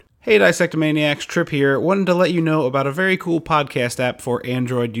Hey Dissectomaniacs, Trip here. Wanted to let you know about a very cool podcast app for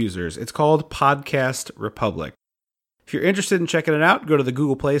Android users. It's called Podcast Republic. If you're interested in checking it out, go to the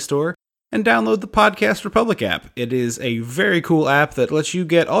Google Play Store and download the Podcast Republic app. It is a very cool app that lets you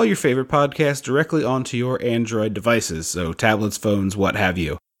get all your favorite podcasts directly onto your Android devices, so tablets, phones, what have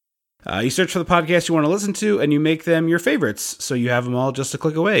you. You search for the podcast you want to listen to, and you make them your favorites, so you have them all just a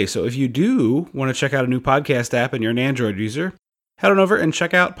click away. So if you do want to check out a new podcast app and you're an Android user, head on over and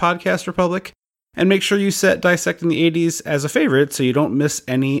check out Podcast Republic, and make sure you set Dissecting the 80s as a favorite so you don't miss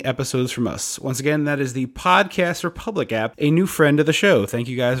any episodes from us. Once again, that is the Podcast Republic app, a new friend of the show. Thank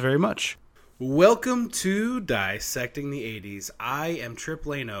you guys very much. Welcome to Dissecting the 80s. I am Trip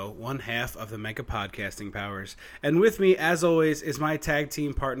Lano, one half of the Mega Podcasting Powers. And with me, as always, is my tag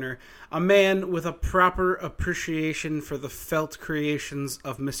team partner, a man with a proper appreciation for the felt creations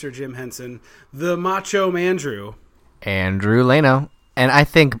of Mr. Jim Henson, the Macho Mandrew. Andrew Lano. And I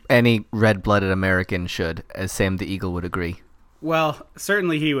think any red-blooded American should, as Sam the Eagle would agree. Well,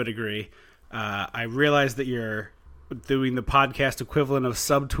 certainly he would agree. I realize that you're doing the podcast equivalent of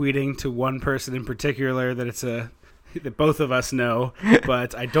subtweeting to one person in particular that both of us know,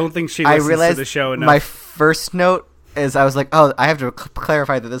 but I don't think she listens to the show enough. My first note is I was like, oh, I have to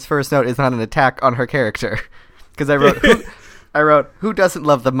clarify that this first note is not an attack on her character. Because I wrote, who doesn't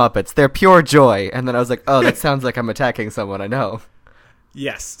love the Muppets? They're pure joy. And then I was like, oh, that sounds like I'm attacking someone I know.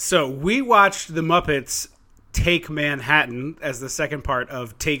 Yes. So we watched the Muppets Take Manhattan as the second part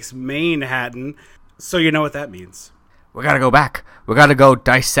of Takes Manhattan. So you know what that means. We gotta go back. We gotta go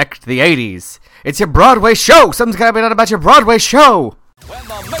dissect the 80s. It's your Broadway show. Something's gotta be done about your Broadway show. When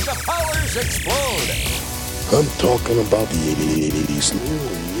the Mega Powers explode. I'm talking about the 80s. Oh,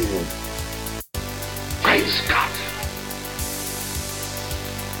 yeah. Great Scott.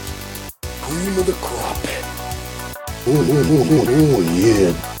 Cream of the crop. Oh,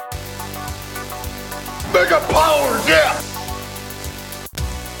 yeah. Mega Powers, yeah.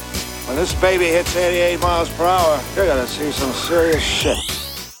 When this baby hits 88 miles per hour, you're gonna see some serious shit.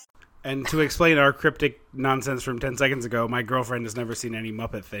 And to explain our cryptic nonsense from 10 seconds ago, my girlfriend has never seen any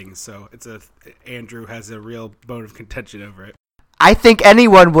Muppet things, so Andrew has a real bone of contention over it. I think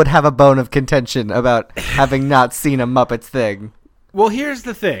anyone would have a bone of contention about having not seen a Muppets thing. Well, here's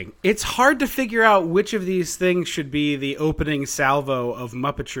the thing. It's hard to figure out which of these things should be the opening salvo of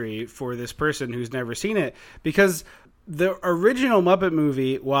Muppetry for this person who's never seen it, because the original Muppet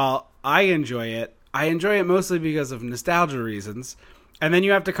movie, while I enjoy it mostly because of nostalgia reasons. And then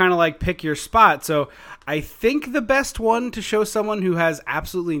you have to kind of like pick your spot. So I think the best one to show someone who has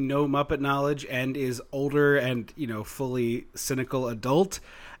absolutely no Muppet knowledge and is older and, fully cynical adult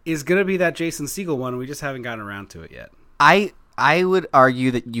is going to be that Jason Segel one. We just haven't gotten around to it yet. I would argue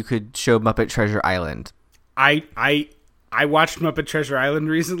that you could show Muppet Treasure Island. I watched Muppet Treasure Island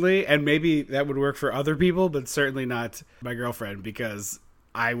recently, and maybe that would work for other people, but certainly not my girlfriend, because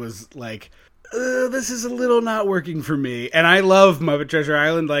I was like, this is a little not working for me. And I love Muppet Treasure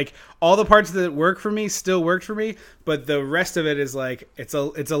Island. Like, all the parts that work for me still worked for me, but the rest of it is like, it's a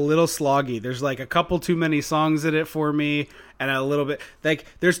little sloggy. There's like a couple too many songs in it for me, and a little bit, like,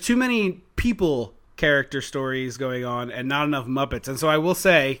 there's too many people character stories going on and not enough Muppets. And so I will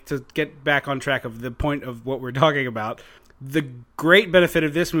say, to get back on track of the point of what we're talking about, the great benefit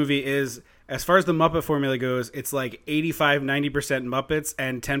of this movie is, as far as the Muppet formula goes, it's like 85-90% Muppets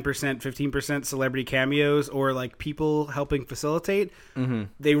and 10%-15% celebrity cameos or like people helping facilitate. Mm-hmm.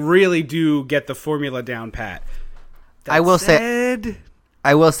 They really do get the formula down pat. I will say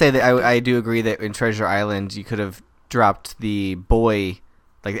that I do agree that in Treasure Island you could have dropped the boy,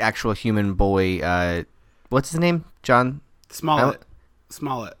 like the actual human boy. What's his name? John Smollett.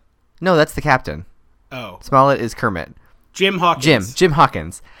 No, that's the captain. Oh, Smollett is Kermit. Jim Hawkins. Jim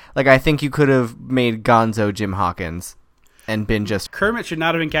Hawkins. Like, I think you could have made Gonzo Jim Hawkins and been just... Kermit should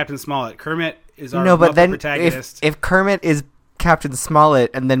not have been Captain Smollett. Kermit is our protagonist. If Kermit is Captain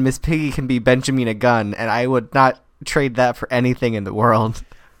Smollett and then Miss Piggy can be Benjamina Gunn, and I would not trade that for anything in the world.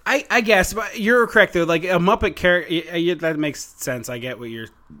 I guess, but you're correct, though. Like, a Muppet character... That makes sense. I get what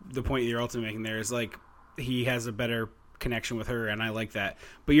the point you're ultimately making there is, like, he has a better connection with her, and I like that.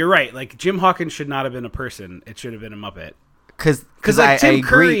 But you're right. Like, Jim Hawkins should not have been a person. It should have been a Muppet. Because like, Tim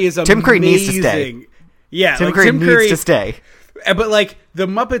Curry is amazing. Tim Curry needs to stay. Yeah, Tim Curry needs to stay. But like, the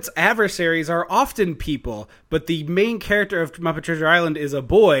Muppets' adversaries are often people, but the main character of Muppet Treasure Island is a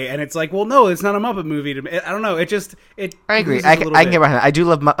boy, and it's like, well, no, it's not a Muppet movie. I don't know. I agree. I can get behind that. I do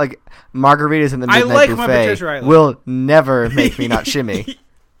love like margaritas in the Midnight like Buffet. Muppet Treasure Island. Will never make me not shimmy.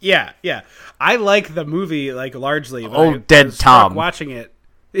 Yeah. I like the movie like largely. Dead Tom. Watching it.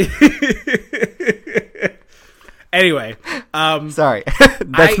 Anyway, Sorry,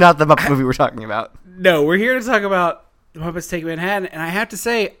 that's not the Muppet movie we're talking about. no, we're here to talk about Muppets Take Manhattan, and I have to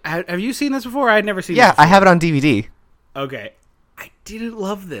say, have you seen this before? I had never seen Yeah, this before. I have it on DVD. Okay. I didn't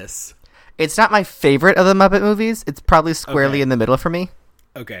love this. It's not my favorite of the Muppet movies. It's probably squarely Okay. in the middle for me.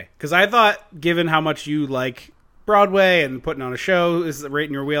 Okay. Because I thought, given how much you like Broadway and putting on a show is right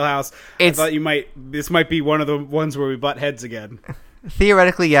in your wheelhouse, I thought this might be one of the ones where we butt heads again.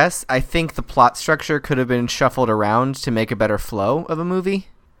 Theoretically, yes. I think the plot structure could have been shuffled around to make a better flow of a movie.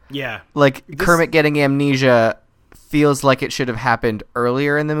 Yeah. Like, Kermit getting amnesia feels like it should have happened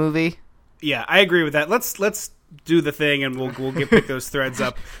earlier in the movie. Yeah, I agree with that. Let's do the thing, and we'll pick those threads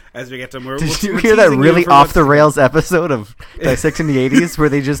up as we get to them. Did you hear that really off-the-rails episode of Dissecting the 80s where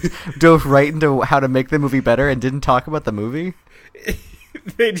they just dove right into how to make the movie better and didn't talk about the movie?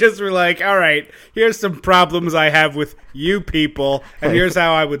 They just were like, all right, here's some problems I have with you people, and here's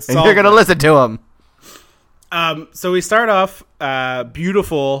how I would solve And you're going to them. listen to them. So we start off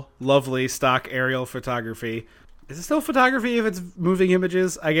beautiful, lovely stock aerial photography. Is it still photography if it's moving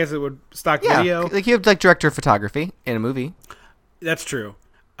images? I guess it would stock video. Like you have like director of photography in a movie. That's true.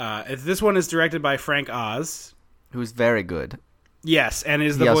 This one is directed by Frank Oz. Who's very good. Yes, and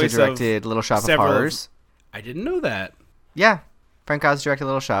is the He also voice directed of Little Shop of several of- Horrors. I didn't know that. Yeah, Frank Oz directed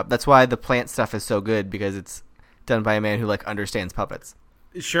Little Shop. That's why the plant stuff is so good, because it's done by a man who like understands puppets.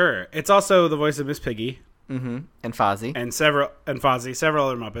 Sure, it's also the voice of Miss Piggy Mm-hmm. And Fozzie. and Fozzie, several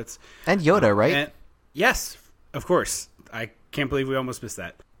other Muppets. And Yoda, right? And, yes, of course. I can't believe we almost missed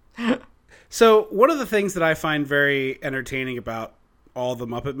that. So one of the things that I find very entertaining about all the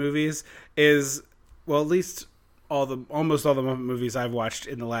Muppet movies is, well, at least almost all the Muppet movies I've watched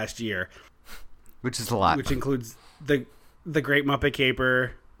in the last year, Which is a lot. which includes the Great Muppet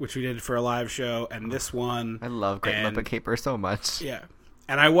Caper, which we did for a live show, and this one. I love Great and- Muppet Caper so much. Yeah.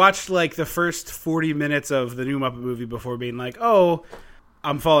 And I watched like the first 40 minutes of the new Muppet movie before being like, oh,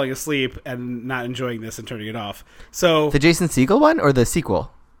 I'm falling asleep and not enjoying this and turning it off. So The Jason Segel one or the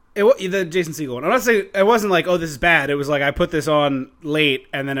sequel? the Jason Segel one. I'm not saying it wasn't like, oh, this is bad. It was like I put this on late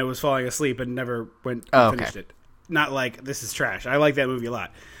and then I was falling asleep and never went and Oh, finished okay. it. Not like this is trash. I like that movie a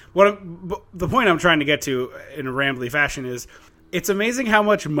lot. The point I'm trying to get to in a rambly fashion is it's amazing how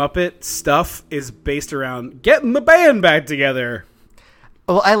much Muppet stuff is based around getting the band back together.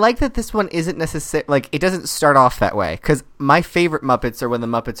 Well, I like that this one isn't necessarily, like, it doesn't start off that way, because my favorite Muppets are when the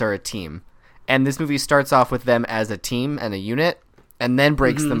Muppets are a team. And this movie starts off with them as a team and a unit, and then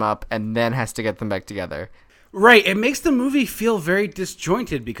breaks them up, and then has to get them back together. Right. It makes the movie feel very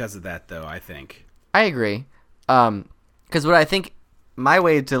disjointed because of that, though, I think. I agree. Because what I think, my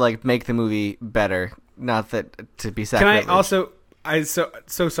way to, like, make the movie better, not that to be Can sacrilege. I also...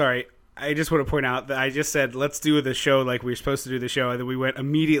 so sorry. I just want to point out that I just said, let's do the show like we were supposed to do the show, and then we went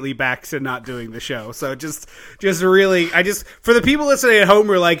immediately back to not doing the show. So just really, for the people listening at home,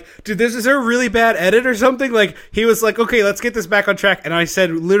 we're like, dude, is there a really bad edit or something? Like, he was like, okay, let's get this back on track. And I said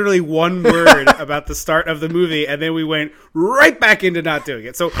literally one word about the start of the movie, and then we went right back into not doing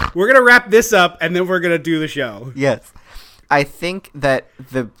it. So we're going to wrap this up, and then we're going to do the show. Yes. I think that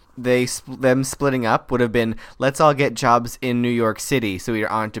them splitting up would have been, let's all get jobs in New York City so we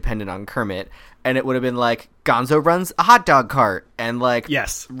aren't dependent on Kermit. And it would have been like, Gonzo runs a hot dog cart, and like,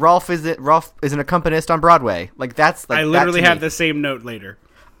 Yes. Rolf is an accompanist on Broadway. Like, that's like, I literally that to have me. the same note later.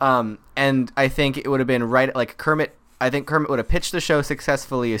 And I think it would have been right, like, Kermit. I think Kermit would have pitched the show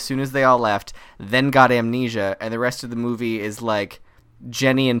successfully as soon as they all left, then got amnesia, and the rest of the movie is like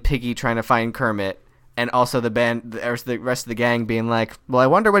Jenny and Piggy trying to find Kermit. And also the rest of the gang being like, well, I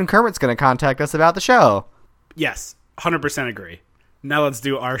wonder when Kermit's going to contact us about the show. Yes, 100% agree. Now let's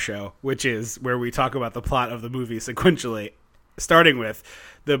do our show, which is where we talk about the plot of the movie sequentially. Starting with,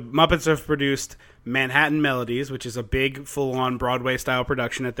 the Muppets have produced Manhattan Melodies, which is a big, full-on Broadway-style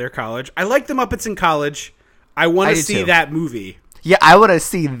production at their college. I like the Muppets in college. I want I to do see too. that movie. Yeah, I would have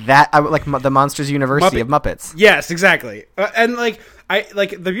seen that. I would like the Monsters University of Muppets. Yes, exactly. And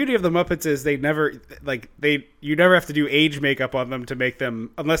the beauty of the Muppets is you never have to do age makeup on them to make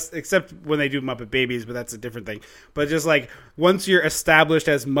them, except when they do Muppet Babies, but that's a different thing. But just like once you're established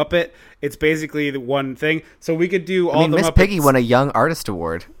as Muppet, it's basically the one thing. So we could do all the Miss Muppets. Piggy won a Young Artist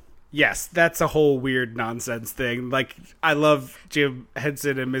Award. Yes, that's a whole weird nonsense thing. Like, I love Jim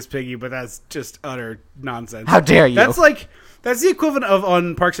Henson and Miss Piggy, but that's just utter nonsense. How dare you? That's the equivalent of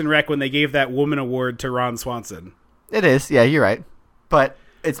on Parks and Rec when they gave that woman award to Ron Swanson. It is. Yeah, you're right. But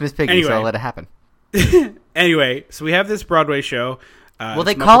it's Miss Piggy, Anyway. so I'll let it happen. Anyway, so we have this Broadway show. Well,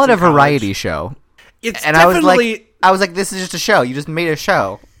 they it's call Muppets it a in College. variety show. It's And definitely... I was like, this is just a show. You just made a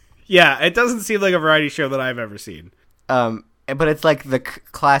show. Yeah, it doesn't seem like a variety show that I've ever seen. And But it's like the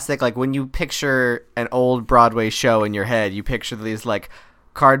classic, like when you picture an old Broadway show in your head, you picture these like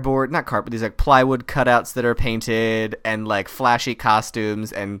these like plywood cutouts that are painted and like flashy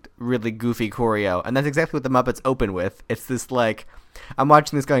costumes and really goofy choreo. And that's exactly what the Muppets open with. It's this like, I'm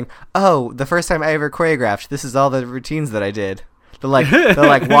watching this going, oh, the first time I ever choreographed, this is all the routines that I did. They'll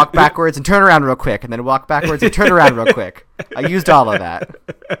like walk backwards and turn around real quick, and then walk backwards and turn around real quick. I used all of that.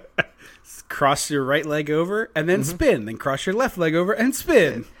 Cross your right leg over and then spin. Then cross your left leg over and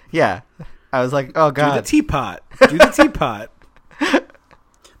spin. Yeah. I was like, oh, God. Do the teapot. Do the teapot.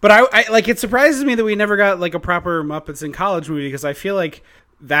 But I like, it surprises me that we never got like a proper Muppets in College movie, because I feel like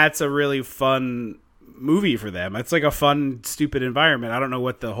that's a really fun movie for them. It's like a fun, stupid environment. I don't know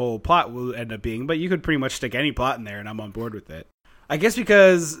what the whole plot will end up being, but you could pretty much stick any plot in there and I'm on board with it. I guess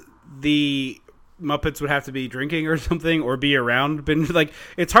because the Muppets would have to be drinking or something, or be around. But like,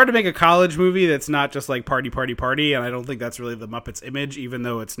 it's hard to make a college movie that's not just like party, party, party. And I don't think that's really the Muppets image, even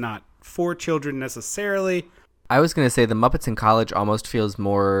though it's not for children necessarily. I was going to say the Muppets in College almost feels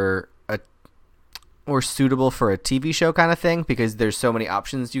more suitable for a TV show kind of thing, because there's so many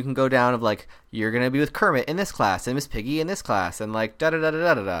options you can go down of like, you're going to be with Kermit in this class and Miss Piggy in this class and like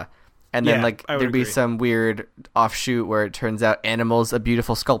da-da-da-da-da-da. And then like there'd be some weird offshoot where it turns out Animal's a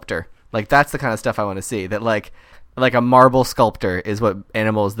beautiful sculptor. Like that's the kind of stuff I want to see, that like a marble sculptor is what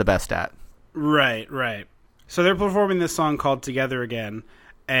Animal is the best at. Right. So they're performing this song called Together Again,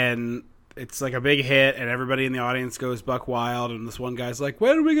 and it's like a big hit, and everybody in the audience goes buck wild, and this one guy's like,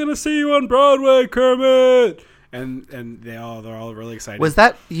 when are we gonna see you on Broadway, Kermit? And they're all really excited. Was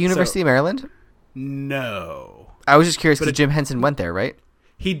that University of Maryland? No. I was just curious because Jim Henson went there, right?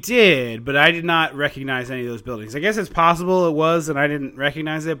 He did, but I did not recognize any of those buildings. I guess it's possible it was, and I didn't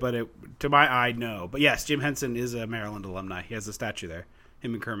recognize it, but to my eye, no. But yes, Jim Henson is a Maryland alumni. He has a statue there,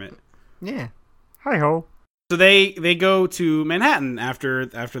 him and Kermit. Yeah. Hi-ho. So they go to Manhattan after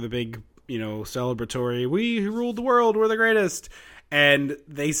the big, celebratory, we ruled the world, we're the greatest. And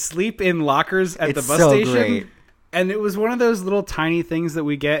they sleep in lockers at the bus station. Great. And it was one of those little tiny things that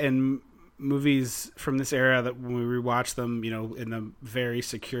we get in movies from this era, that when we rewatch them, in the very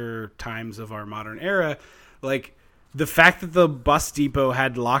secure times of our modern era, like the fact that the bus depot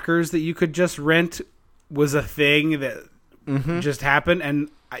had lockers that you could just rent was a thing that just happened.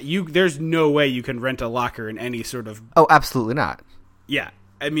 And there's no way you can rent a locker in any sort of... Oh, absolutely not. Yeah.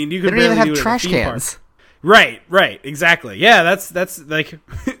 I mean, you could barely even have do trash cans. Park. Right. Exactly. Yeah, that's like...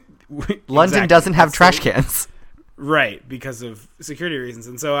 London doesn't have trash cans. Right, because of security reasons.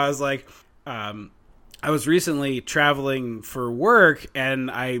 And so I was like... I was recently traveling for work, and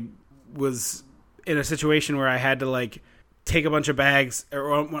I was in a situation where I had to like take a bunch of bags.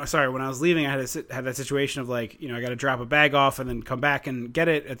 When I was leaving, I had that situation of like, I got to drop a bag off and then come back and get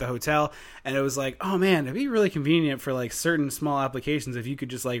it at the hotel. And it was like, oh man, it'd be really convenient for like certain small applications if you could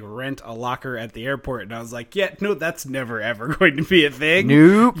just like rent a locker at the airport. And I was like, yeah, no, that's never ever going to be a thing.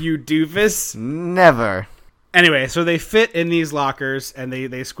 Nope. You doofus. Never. Anyway, so they fit in these lockers, and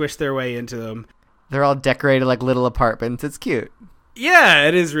they squish their way into them. They're all decorated like little apartments. It's cute. Yeah,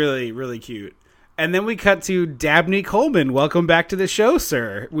 it is really, really cute. And then we cut to Dabney Coleman. Welcome back to the show,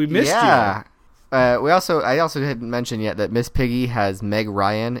 sir. We missed you. Yeah. I also hadn't mentioned yet that Miss Piggy has Meg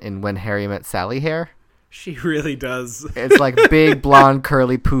Ryan in When Harry Met Sally hair. She really does. It's like big, blonde,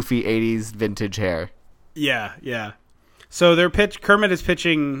 curly, poofy 80s vintage hair. Yeah. So Kermit is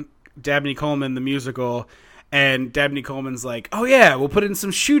pitching Dabney Coleman the musical. And Dabney Coleman's like, oh yeah, we'll put in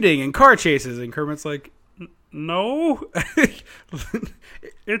some shooting and car chases. And Kermit's like, no,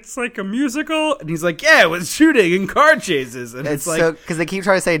 it's like a musical. And he's like, yeah, with shooting and car chases. And it's like, so, because they keep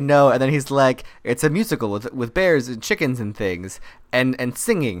trying to say no, and then he's like, it's a musical with bears and chickens and things, and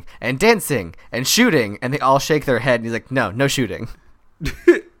singing and dancing and shooting. And they all shake their head, and he's like, no shooting.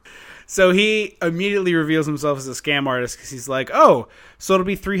 So he immediately reveals himself as a scam artist, because he's like, oh, so it'll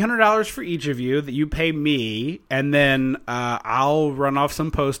be $300 for each of you that you pay me, and then I'll run off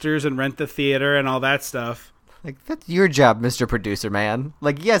some posters and rent the theater and all that stuff. Like, that's your job, Mr. Producer Man.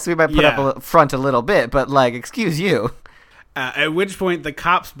 Like, yes, we might put up front a little bit, but, like, excuse you. At which point the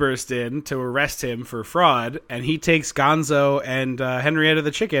cops burst in to arrest him for fraud, and he takes Gonzo and Henrietta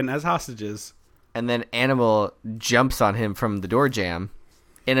the chicken as hostages. And then Animal jumps on him from the door jamb.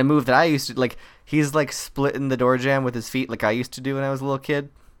 In a move that I used to, like, he's, like, splitting the door jamb with his feet like I used to do when I was a little kid,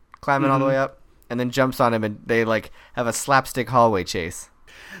 climbing all the way up, and then jumps on him, and they, like, have a slapstick hallway chase.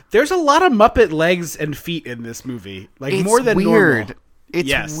 There's a lot of Muppet legs and feet in this movie. Like, it's more than weird. Normal.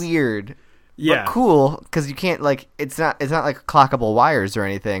 It's weird. Yeah. But cool, because you can't, like, it's not like clockable wires or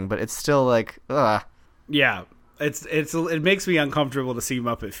anything, but it's still, like, ugh. Yeah. It makes me uncomfortable to see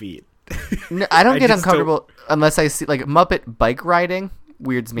Muppet feet. No, I don't I get just uncomfortable unless I see like Muppet bike riding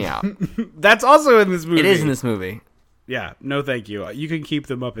weirds me out. That's also in this movie. It is in this movie. Yeah, no thank you. You can keep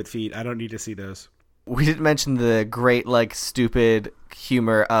the Muppet feet. I don't need to see those. We didn't mention the great, like, stupid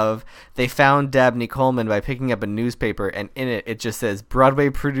humor of they found Dabney Coleman by picking up a newspaper, and in it just says Broadway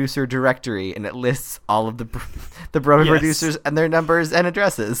Producer Directory, and it lists all of the Broadway Yes. producers and their numbers and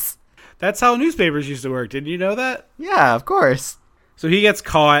addresses. That's how newspapers used to work. Didn't you know that? Yeah, of course. So he gets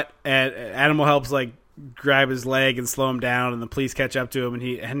caught, and Animal helps like grab his leg and slow him down, and the police catch up to him, and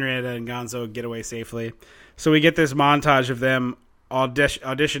Henrietta and Gonzo get away safely. So we get this montage of them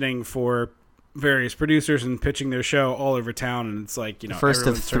auditioning for various producers and pitching their show all over town, and it's like, The first of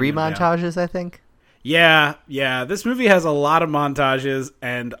everyone's 3 turning them down. montages, I think. Yeah. This movie has a lot of montages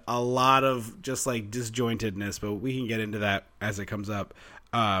and a lot of just like disjointedness, but we can get into that as it comes up.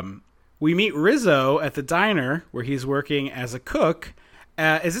 We meet Rizzo at the diner where he's working as a cook.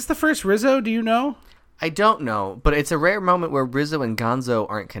 Is this the first Rizzo? Do you know? I don't know, but it's a rare moment where Rizzo and Gonzo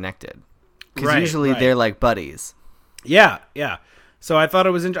aren't connected. Because Right, usually right. they're like buddies. Yeah. So I thought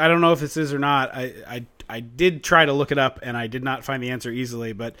it was. I don't know if this is or not. I did try to look it up, and I did not find the answer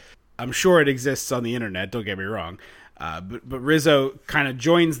easily, but I'm sure it exists on the internet. Don't get me wrong. But Rizzo kind of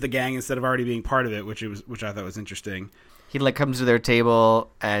joins the gang instead of already being part of it, which I thought was interesting. He like comes to their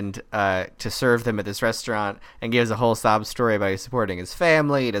table and to serve them at this restaurant and gives a whole sob story about he's supporting his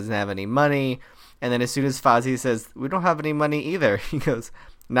family. He doesn't have any money, and then as soon as Fozzie says, "We don't have any money either," he goes,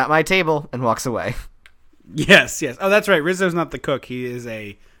 "Not my table," and walks away. Yes. Oh, that's right. Rizzo's not the cook. He is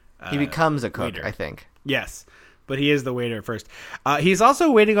a. He becomes a cook, waiter. I think. Yes, but he is the waiter first. He's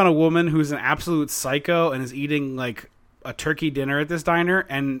also waiting on a woman who's an absolute psycho and is eating like a turkey dinner at this diner,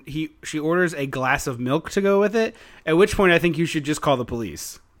 and she orders a glass of milk to go with it. At which point, I think you should just call the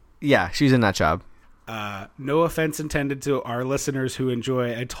police. Yeah, she's a nut job. No offense intended to our listeners who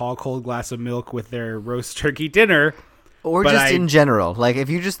enjoy a tall, cold glass of milk with their roast turkey dinner. Or But just I- in general. Like, if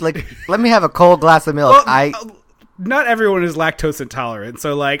you just, like, let me have a cold glass of milk. Not everyone is lactose intolerant,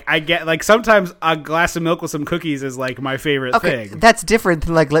 so like I get like sometimes a glass of milk with some cookies is like my favorite Okay, thing. that's different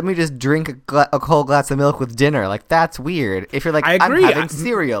than, like, let me just drink a cold glass of milk with dinner. Like, that's weird. If you're like, I agree. I'm having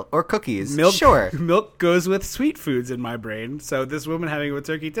cereal or cookies. Milk, Sure. milk goes with sweet foods in my brain. So this woman having a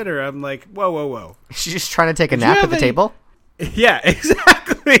turkey dinner, I'm like, whoa. She's just trying to take a Did you nap at have the any- table. Yeah,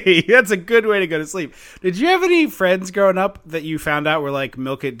 exactly. That's a good way to go to sleep. Did you have any friends growing up that you found out were like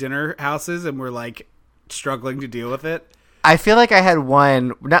milk at dinner houses and were like struggling to deal with it? I feel like I had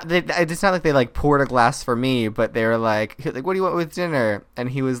one. It's not like they like poured a glass for me, but they were like, "What do you want with dinner?"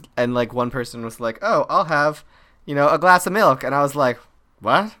 And like one person was like, "Oh, I'll have, a glass of milk," and I was like,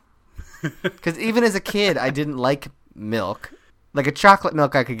 "What?" Because even as a kid, I didn't like milk. Like a chocolate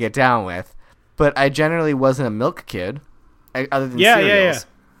milk, I could get down with, but I generally wasn't a milk kid, other than cereals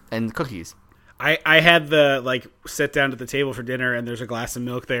and cookies. I had the like sit down to the table for dinner and there's a glass of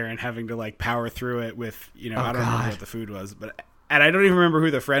milk there and having to like power through it with I don't remember what the food was, and I don't even remember who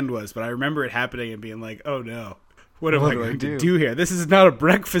the friend was, but I remember it happening and being like, oh no, what am I going to do here? This is not a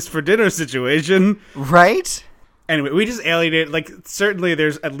breakfast for dinner situation, Right? Anyway, we just alienated. Like certainly,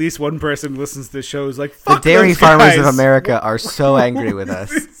 there's at least one person who listens to the show who's like, fuck The dairy those farmers of guys. America are so angry with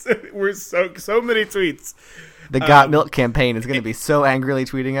us. We're so many tweets. The Got Milk campaign is going to be so angrily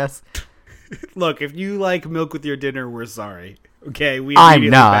tweeting us. Look, if you like milk with your dinner, we're sorry. Okay, we I'm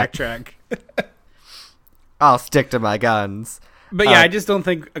immediately not. backtrack. I'll stick to my guns. But yeah, I just don't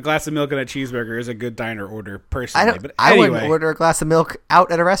think a glass of milk and a cheeseburger is a good diner order, personally. But I anyway, wouldn't order a glass of milk out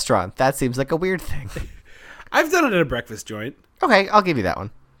at a restaurant. That seems like a weird thing. I've done it at a breakfast joint. Okay, I'll give you that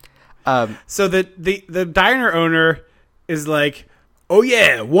one. So the diner owner is like, oh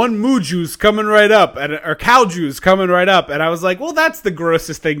yeah, one moo juice coming right up, or cow juice coming right up. And I was like, well, that's the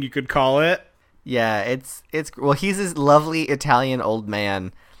grossest thing you could call it. Yeah, it's well, he's this lovely Italian old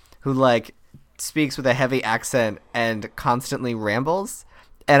man who like speaks with a heavy accent and constantly rambles.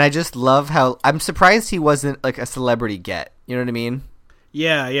 And I just love how I'm surprised he wasn't like a celebrity get. You know what I mean?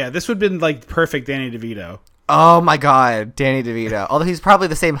 Yeah. This would have been like perfect Danny DeVito. Oh my God, Danny DeVito. Although he's probably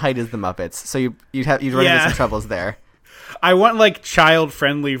the same height as the Muppets, so you'd run into Yeah. some troubles there. I want like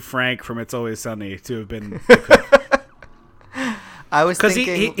child-friendly Frank from It's Always Sunny to have been, I was because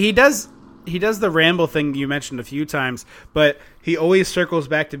thinking he does the ramble thing you mentioned a few times, but he always circles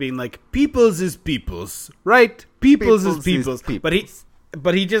back to being like, people's is people's, right? People's is people's.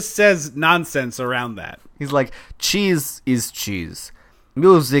 But he just says nonsense around that. he's like, cheese is cheese,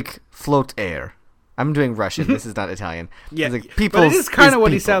 music float air. I'm doing Russian. This is not Italian. Yeah, He's like, but people's it is kind is of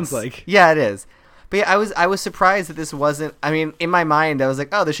what he people's. sounds like. Yeah, it is. But yeah, I was surprised that this wasn't. I mean, in my mind, I was like,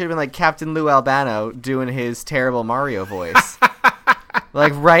 oh, this should have been like Captain Lou Albano doing his terrible Mario voice.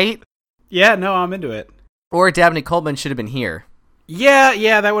 Like, right? Yeah, no, I'm into it. Or Dabney Coleman should have been here.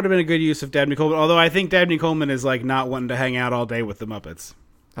 Yeah, that would have been a good use of Dabney Coleman. Although I think Dabney Coleman is like not wanting to hang out all day with the Muppets.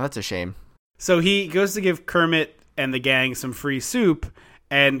 Oh, that's a shame. So he goes to give Kermit and the gang some free soup,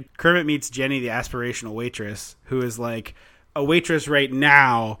 and Kermit meets Jenny, the aspirational waitress, who is like a waitress right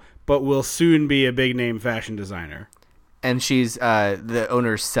now, but will soon be a big name fashion designer. And she's the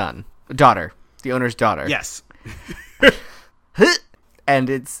owner's daughter. The owner's daughter. Yes. And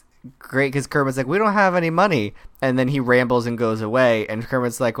it's great because Kermit's like, we don't have any money. And then he rambles and goes away. And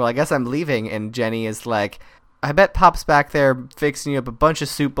Kermit's like, well, I guess I'm leaving. And Jenny is like, I bet Pop's back there fixing you up a bunch of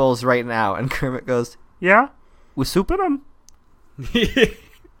soup bowls right now. And Kermit goes, yeah? With soup in them?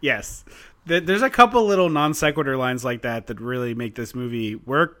 Yes. There's a couple little non sequitur lines like that really make this movie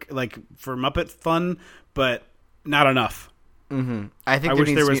work, like for Muppet fun, but not enough. Mm-hmm. I think I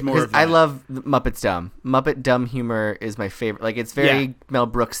wish there was more of that. I love Muppets Dumb. Muppet Dumb humor is my favorite. Like, it's very Mel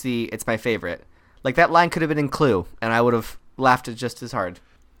Brooksy. It's my favorite. Like, that line could have been in Clue, and I would have laughed it just as hard.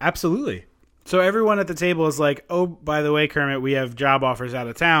 Absolutely. So everyone at the table is like, oh, by the way, Kermit, we have job offers out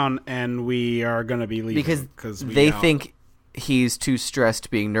of town, and we are going to be leaving. Because they think he's too stressed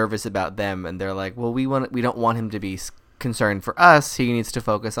being nervous about them, and they're like, well, we don't want him to be concerned for us. He needs to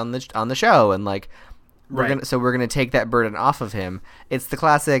focus on the show, and like, we're gonna take that burden off of him. It's the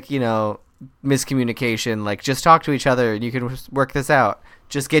classic, miscommunication. Like, just talk to each other, and you can work this out.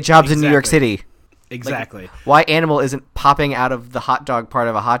 Just get jobs in New York City. Exactly. Like, why Animal isn't popping out of the hot dog part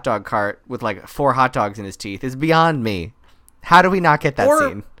of a hot dog cart with like 4 hot dogs in his teeth is beyond me. How do we not get that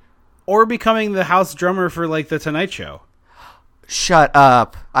scene? Or becoming the house drummer for like the Tonight Show. Shut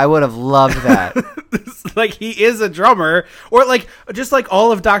up. I would have loved that. Like, he is a drummer. Or like, just like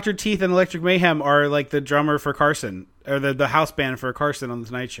all of Dr. Teeth and Electric Mayhem are like the drummer for Carson, or the house band for Carson on the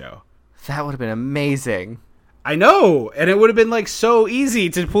Tonight Show. That would have been amazing. I know, and it would have been like so easy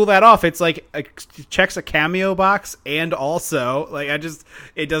to pull that off. It's like checks a cameo box, and also like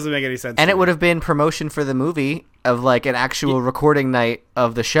it doesn't make any sense. And it would have been promotion for the movie of like an actual recording night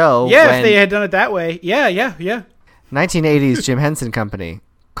of the show. Yeah, if they had done it that way. Yeah. 1980s Jim Henson Company,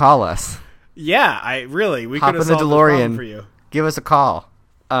 call us. Yeah, we hop could have in the solved DeLorean for you. Give us a call.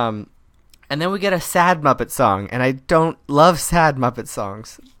 And then we get a sad Muppet song, and I don't love sad Muppet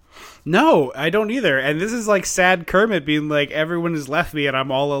songs. No, I don't either. And this is like sad Kermit being like, everyone has left me and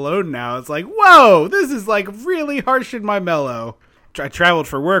I'm all alone now. It's like, whoa, this is like really harsh in my mellow. I traveled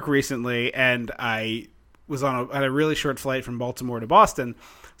for work recently, and I was on a really short flight from Baltimore to Boston.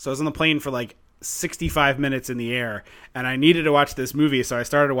 So I was on the plane for like 65 minutes in the air, and I needed to watch this movie. So I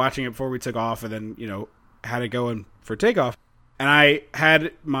started watching it before we took off, and then, had it going for takeoff. And I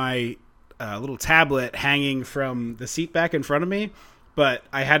had my little tablet hanging from the seat back in front of me, but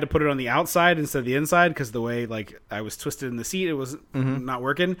I had to put it on the outside instead of the inside because the way like I was twisted in the seat, it was not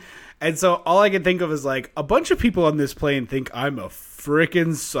working. And so all I could think of is like, a bunch of people on this plane think I'm a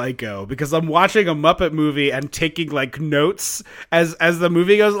freaking psycho because I'm watching a Muppet movie and taking like notes as the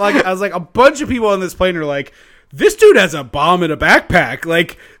movie goes. Like, I was like, a bunch of people on this plane are like, this dude has a bomb in a backpack.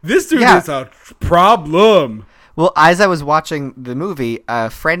 Like, this dude is a problem. Well, as I was watching the movie, a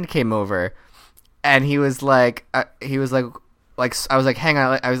friend came over, and he was like, I was like, hang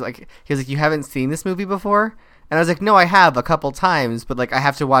on. He was like, you haven't seen this movie before? And I was like, no, I have a couple times, but like I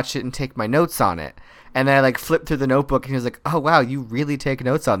have to watch it and take my notes on it. And then I like flipped through the notebook, and he was like, oh wow, you really take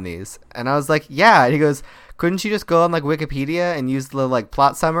notes on these? And I was like, yeah. And he goes, couldn't you just go on like Wikipedia and use the like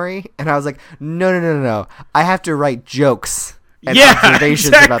plot summary? And I was like, no. I have to write jokes and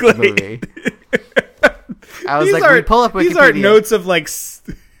observations about the movie. I was we pull up Wikipedia. These aren't notes of like.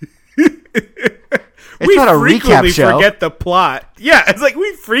 It's not a recap show. Forget the plot. Yeah, it's like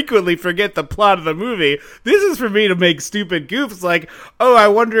we frequently forget the plot of the movie. This is for me to make stupid goofs like, oh, I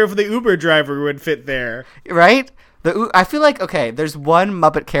wonder if the Uber driver would fit there. Right? I feel like, okay, there's one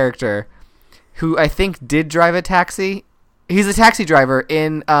Muppet character who I think did drive a taxi. He's a taxi driver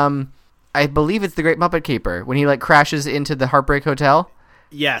in, I believe it's The Great Muppet Caper, when he like crashes into the Heartbreak Hotel.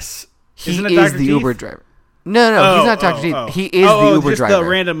 Yes. He is the Uber driver. No, he's not Dr. Teeth. He is the Uber driver. The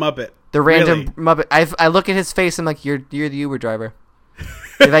random Muppet. The random Muppet. I look at his face. I'm like, you're the Uber driver.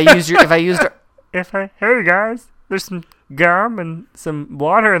 Hey guys, there's some gum and some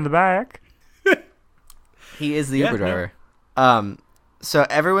water in the back. He is the Uber driver. No. So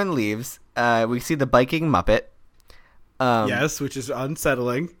everyone leaves. We see the biking Muppet. Yes, which is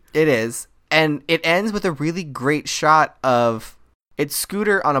unsettling. It is, and it ends with a really great shot of it's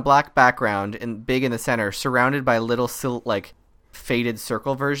Scooter on a black background and big in the center, surrounded by little faded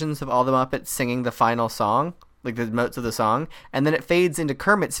circle versions of all the Muppets singing the final song, like the notes of the song, and then it fades into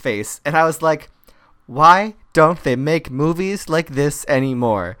Kermit's face, and I was like, why don't they make movies like this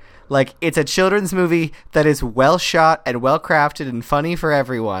anymore? Like, it's a children's movie that is well shot and well crafted and funny for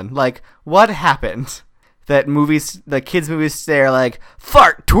everyone. Like, what happened? That the kids' movies today are like,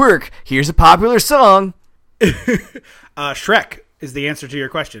 fart, twerk, here's a popular song. Shrek is the answer to your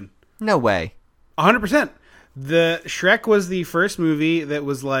question. No way. 100%. The Shrek was the first movie that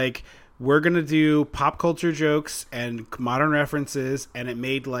was like, we're going to do pop culture jokes and modern references, and it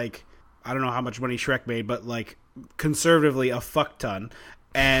made like, I don't know how much money Shrek made, but like conservatively a fuck ton.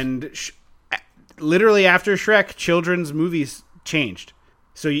 And literally after Shrek, children's movies changed.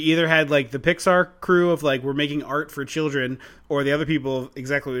 So you either had like the Pixar crew of like, we're making art for children, or the other people,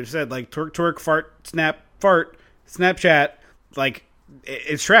 exactly what you said, like twerk, twerk, fart, snap, fart, Snapchat. Like,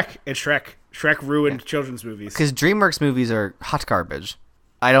 it's Shrek. It's Shrek. Shrek ruined children's movies. Because DreamWorks movies are hot garbage.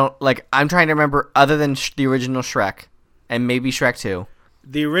 I'm trying to remember, other than the original Shrek, and maybe Shrek 2.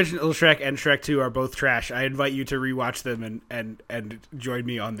 The original Shrek and Shrek 2 are both trash. I invite you to rewatch them and join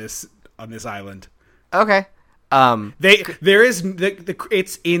me on this island. Okay.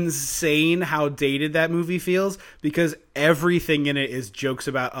 It's insane how dated that movie feels, because everything in it is jokes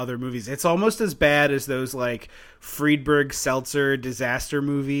about other movies. It's almost as bad as those like Friedberg Seltzer disaster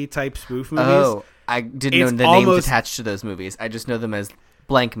movie type spoof movies. Oh, I didn't know the names attached to those movies. I just know them as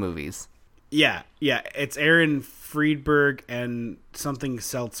blank movies. Yeah. It's Aaron Friedberg and something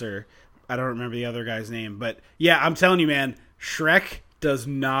Seltzer. I don't remember the other guy's name, but yeah, I'm telling you, man, Shrek does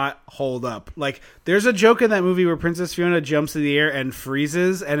not hold up. Like, there's a joke in that movie where Princess Fiona jumps in the air and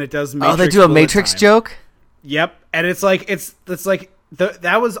freezes, and it does Matrix. Oh, they do a Matrix joke? Yep. And it's like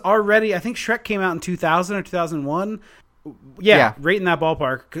that was already, I think Shrek came out in 2000 or 2001. Yeah. Right in that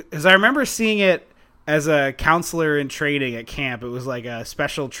ballpark. Because I remember seeing it as a counselor in training at camp. It was like a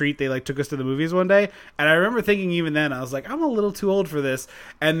special treat. They like took us to the movies one day, and I remember thinking even then, I was like, I'm a little too old for this.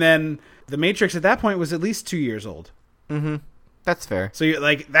 And then The Matrix at that point was at least 2 years old. Mm-hmm. That's fair. So you're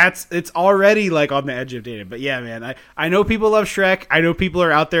like, it's already like on the edge of dating. But yeah, man, I know people love Shrek. I know people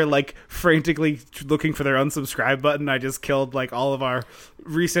are out there like frantically looking for their unsubscribe button. I just killed like all of our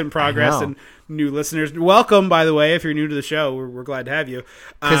recent progress and new listeners. Welcome, by the way, if you're new to the show, we're glad to have you.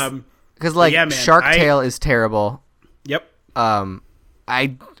 Because like, yeah, man, Shark Tale is terrible. Yep. I'm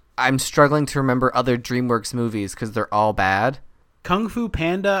struggling to remember other DreamWorks movies because they're all bad. Kung Fu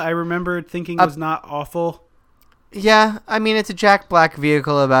Panda, I remember thinking was not awful. Yeah, I mean, it's a Jack Black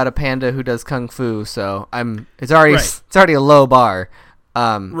vehicle about a panda who does kung fu, so it's already a low bar.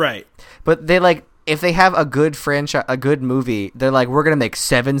 Right. But they like, if they have a good franchise, a good movie, they're like, we're gonna make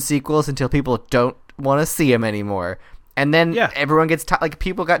 7 sequels until people don't want to see them anymore, and then everyone gets like,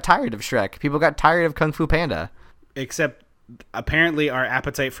 people got tired of Shrek, people got tired of Kung Fu Panda. Except apparently our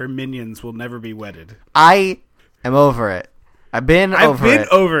appetite for Minions will never be whetted. I am over it. I've been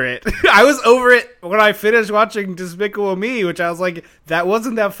over it. I was over it when I finished watching Despicable Me, which I was like, that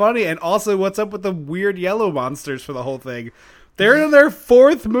wasn't that funny. And also, what's up with the weird yellow monsters for the whole thing? They're in their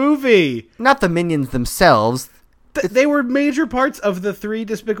 4th movie. Not the Minions themselves. They were major parts of the 3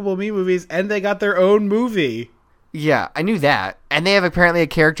 Despicable Me movies, and they got their own movie. Yeah, I knew that. And they have apparently a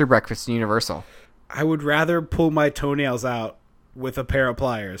character breakfast in Universal. I would rather pull my toenails out with a pair of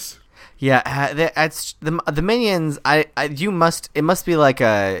pliers. Yeah, that's the Minions. It must be like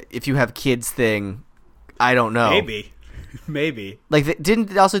a, if you have kids thing. I don't know. Maybe. Like, didn't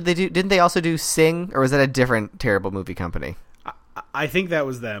they also do Sing, or was that a different terrible movie company? I think that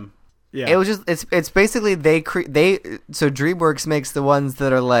was them. Yeah. It was just it's basically so DreamWorks makes the ones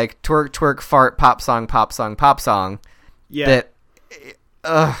that are like twerk, twerk, fart, pop song, pop song, pop song. Yeah.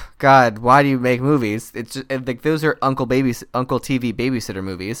 God, why do you make movies? It's just, like, those are Uncle TV babysitter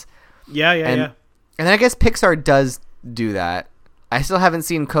movies. Yeah. And then I guess Pixar does do that. I still haven't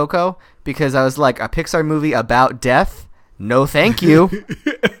seen Coco because I was like, a Pixar movie about death? No, thank you.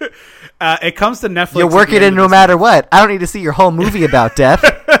 It comes to Netflix. You'll work it in no matter what. I don't need to see your whole movie about death.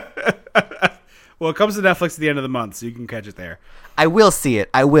 Well, it comes to Netflix at the end of the month, so you can catch it there. I will see it.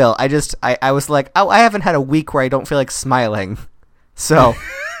 I will. I was like, I haven't had a week where I don't feel like smiling. So...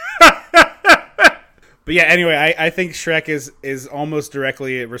 But yeah, anyway, I think Shrek is almost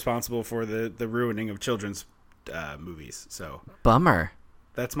directly responsible for the ruining of children's movies. So bummer.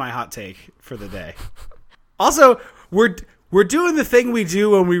 That's my hot take for the day. Also, we're doing the thing we do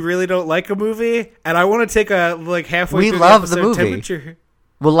when we really don't like a movie, and I want to take a like halfway. We through love the movie. Temperature.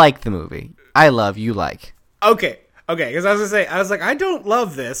 We'll like the movie. I love, you like. Okay. Because I was gonna say, I was like, I don't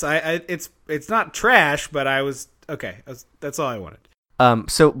love this. It's not trash, but I was okay. That's all I wanted.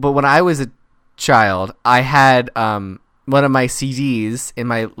 But when I was a child, I had one of my CDs in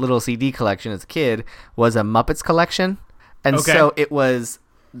my little CD collection as a kid was a Muppets collection, and so it was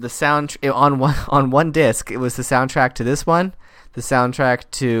the sound on one disc. It was the soundtrack to this one, the soundtrack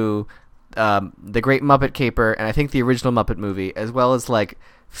to The Great Muppet Caper, and I think the original Muppet movie, as well as like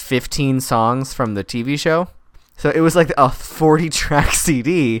 15 songs from the TV show. So it was like a 40-track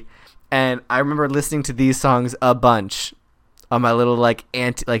CD, and I remember listening to these songs a bunch on my little like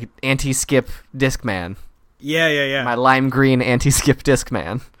anti-skip Discman. Yeah. My lime green anti-skip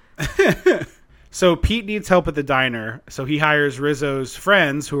Discman. So Pete needs help at the diner, so he hires Rizzo's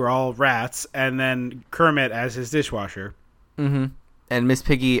friends, who are all rats, and then Kermit as his dishwasher. Mm-hmm. And Miss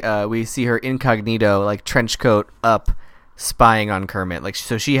Piggy, we see her incognito, like trench coat up, spying on Kermit. Like,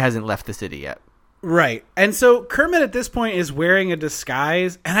 so she hasn't left the city yet. Right. And so Kermit at this point is wearing a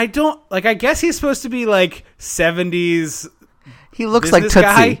disguise, and I guess he's supposed to be like 70s. He looks like Tootsie.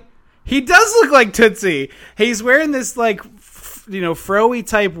 Guy. He does look like Tootsie. He's wearing this like fro-y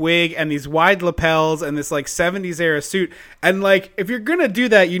type wig and these wide lapels and this like 70s era suit. And like, if you're gonna do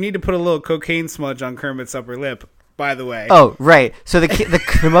that, you need to put a little cocaine smudge on Kermit's upper lip, by the way. Oh, right. So the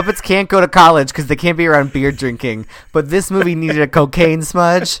Muppets can't go to college because they can't be around beer drinking. But this movie needed a cocaine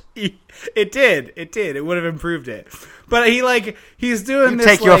smudge. It did. It would have improved it. But he's doing this.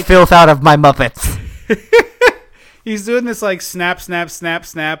 Take your filth out of my Muppets. He's doing this like snap, snap, snap,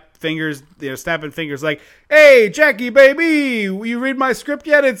 snap fingers, snapping fingers. Like, hey, Jackie, baby, you read my script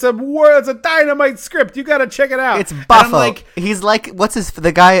yet? It's a dynamite script. You got to check it out. It's Buffo. He's like, what's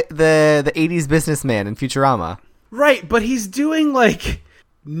the guy, the 80s businessman in Futurama. Right, but he's doing like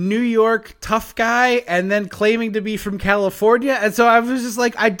New York tough guy and then claiming to be from California. And so I was just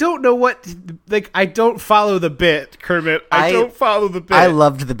like, I don't know I don't follow the bit, Kermit. I don't follow the bit. I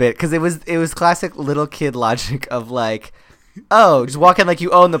loved the bit because it was classic little kid logic of like, oh, just walk in like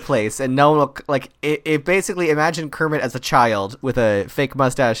you own the place, and no one will like it basically imagine Kermit as a child with a fake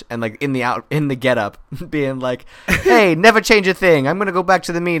mustache and like in the getup being like, hey, never change a thing. I'm gonna go back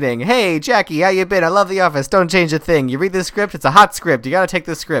to the meeting. Hey, Jackie, how you been? I love The Office. Don't change a thing. You read this script, it's a hot script. You gotta take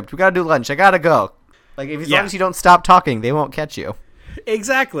this script. We gotta do lunch. I gotta go. Like as long as you don't stop talking, they won't catch you.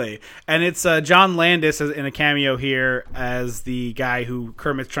 Exactly. And it's John Landis in a cameo here as the guy who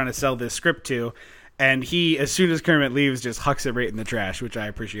Kermit's trying to sell this script to. And he, as soon as Kermit leaves, just hucks it right in the trash, which I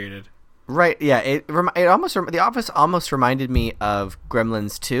appreciated. Right, yeah. The Office almost reminded me of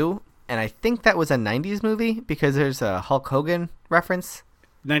Gremlins 2, and I think that was a 90s movie because there's a Hulk Hogan reference.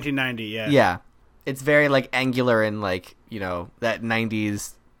 1990, yeah. Yeah. It's very, like, angular and, like, that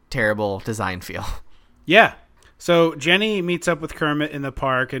 90s terrible design feel. Yeah. So Jenny meets up with Kermit in the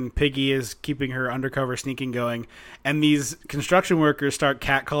park, and Piggy is keeping her undercover sneaking going. And these construction workers start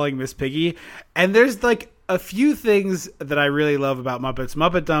catcalling Miss Piggy. And there's like a few things that I really love about Muppets.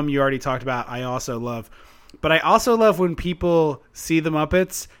 Muppetdom, you already talked about, I also love. But I also love when people see the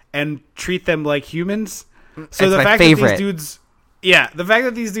Muppets and treat them like humans. So the fact that these dudes... Yeah, the fact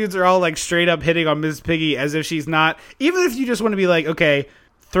that these dudes are all like straight up hitting on Miss Piggy as if she's not... Even if you just want to be like, okay,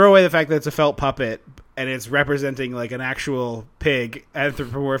 throw away the fact that it's a felt puppet and it's representing like an actual pig,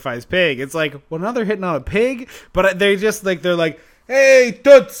 anthropomorphized pig. It's like, well, now they're hitting on a pig, but they just like, they're like, hey,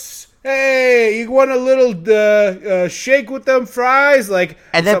 Toots, hey, you want a little shake with them fries? Like,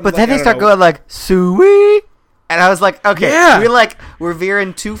 and then, but then they start going like, suey, and I was like, okay, yeah. we're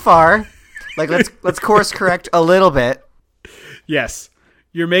veering too far. Like, let's course correct a little bit. Yes,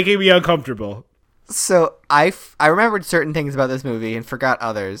 you're making me uncomfortable. So I remembered certain things about this movie and forgot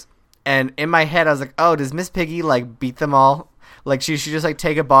others. And in my head, I was like, oh, does Miss Piggy, like, beat them all? Like, she should just, like,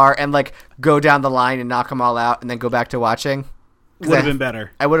 take a bar and, like, go down the line and knock them all out and then go back to watching? Would have been better.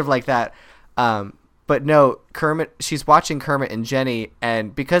 I would have liked that. But no, she's watching Kermit and Jenny,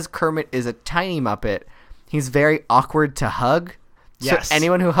 and because Kermit is a tiny Muppet, he's very awkward to hug. Yes. So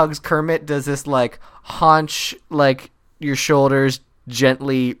anyone who hugs Kermit does this, like, haunch, like, your shoulders,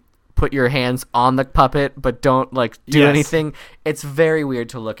 gently put your hands on the puppet, but don't, like, do anything. It's very weird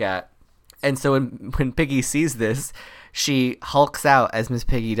to look at. And so when Piggy sees this, she hulks out, as Miss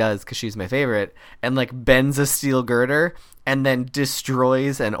Piggy does, because she's my favorite, and like bends a steel girder and then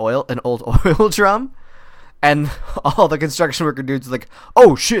destroys an old oil drum. And all the construction worker dudes are like,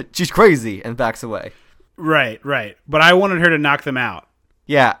 oh shit, she's crazy, and backs away. Right. But I wanted her to knock them out.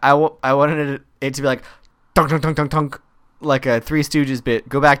 Yeah, I wanted it to be like, tunk, tunk, tunk, tunk, tunk, like a Three Stooges bit.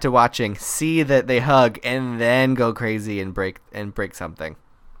 Go back to watching, see that they hug, and then go crazy and break something.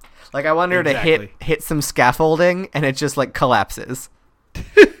 Like, I want her to hit some scaffolding, and it just, like, collapses.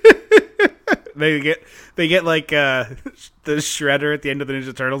 They get like, the shredder at the end of the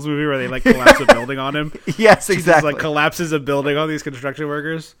Ninja Turtles movie where they, like, collapse a building on him. Yes, She exactly. just, like, collapses a building on these construction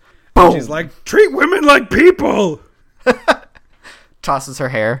workers. Boom. She's like, treat women like people! Tosses her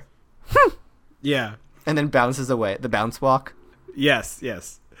hair. Yeah. And then bounces away. The bounce walk. Yes.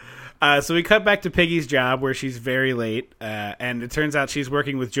 So we cut back to Piggy's job where she's very late, and it turns out she's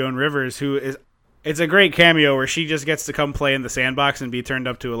working with Joan Rivers, who is... It's a great cameo where she just gets to come play in the sandbox and be turned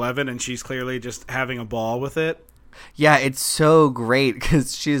up to 11, and she's clearly just having a ball with it. Yeah, it's so great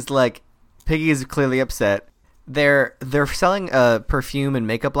because she's like, Piggy is clearly upset. They're selling a perfume and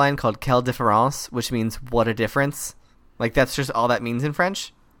makeup line called Quelle Difference, which means what a difference. Like, that's just all that means in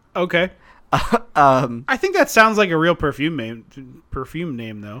French. Okay. I think that sounds like a real perfume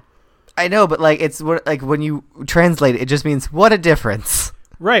name, though. I know, but like it's what like when you translate it, it just means what a difference.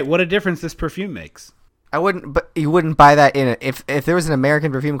 Right, what a difference this perfume makes. But you wouldn't buy that if there was an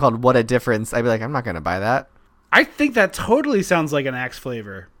American perfume called What a Difference, I'd be like, I'm not gonna buy that. I think that totally sounds like an Axe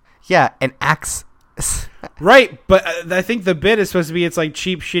flavor. Yeah, an Axe. Right, but I think the bit is supposed to be it's like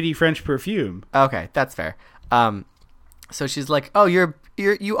cheap, shitty French perfume. Okay, that's fair. So she's like, "Oh,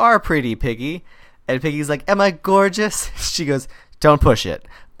 you are pretty, Piggy," and Piggy's like, "Am I gorgeous?" She goes, "Don't push it,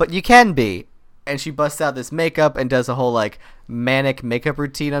 but you can be." And she busts out this makeup and does a whole like manic makeup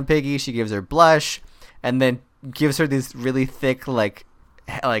routine on Piggy. She gives her blush, and then gives her these really thick like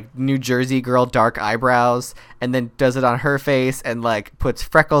New Jersey girl dark eyebrows, and then does it on her face and like puts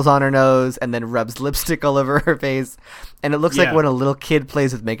freckles on her nose, and then rubs lipstick all over her face. And it looks like when a little kid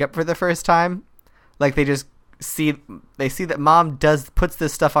plays with makeup for the first time, like they see that mom puts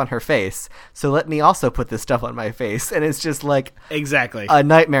this stuff on her face, so let me also put this stuff on my face, and it's just like exactly a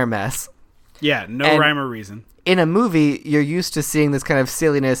nightmare mess. Yeah, no rhyme or reason. In a movie, you're used to seeing this kind of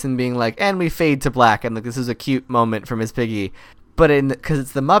silliness and being like, and we fade to black, and like this is a cute moment from Miss Piggy. But because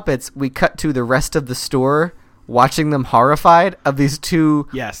it's the Muppets, we cut to the rest of the store watching them horrified of these two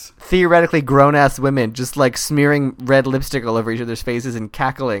theoretically grown-ass women just like smearing red lipstick all over each other's faces and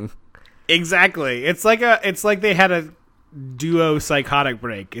cackling. Exactly. It's like they had a duo psychotic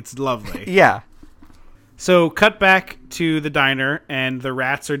break. It's lovely. Yeah. So cut back to the diner, and the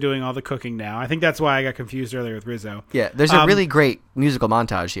rats are doing all the cooking now. I think that's why I got confused earlier with Rizzo. Yeah, there's a really great musical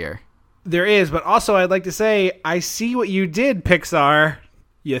montage here. There is, but also I'd like to say, I see what you did, Pixar,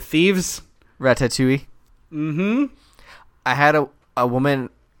 you thieves. Ratatouille. Mm-hmm. I had a woman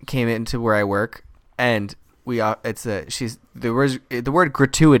came into where I work, and the word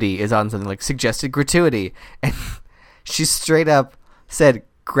gratuity is on something like suggested gratuity, and she straight up said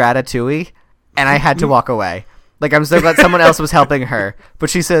gratatouille, and I had to walk away. Like, I'm so glad someone else was helping her, but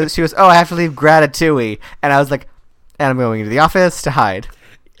she goes, "Oh, I have to leave gratatouille," and I was like, "And I'm going into the office to hide."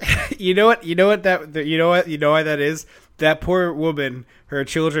 You know why that is? That poor woman, her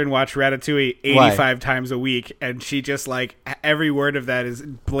children watch Ratatouille 85 times a week, and she just like every word of that is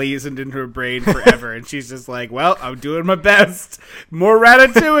blazoned into her brain forever, and she's just like, well, I'm doing my best. More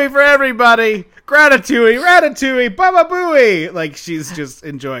Ratatouille for everybody. Ratatouille, Baba Booey. Like, she's just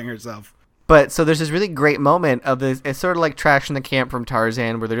enjoying herself. But so there's this really great moment of this. It's sort of like Trash in the Camp from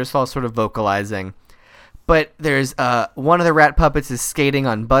Tarzan, where they're just all sort of vocalizing. But there's one of the rat puppets is skating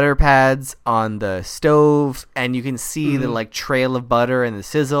on butter pads on the stove, and you can see the like trail of butter and the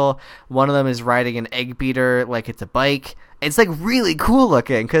sizzle. One of them is riding an egg beater like it's a bike. It's like really cool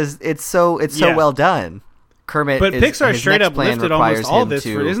looking because it's so well done. Kermit, but Pixar straight up lifted almost all this.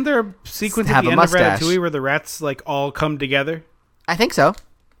 Isn't there a sequence at the end of Ratatouille where the rats like all come together? I think so.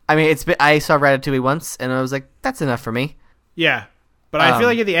 I mean, I saw Ratatouille once, and I was like, that's enough for me. Yeah, but I feel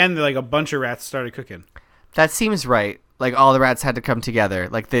like at the end, like a bunch of rats started cooking. That seems right. Like, all the rats had to come together.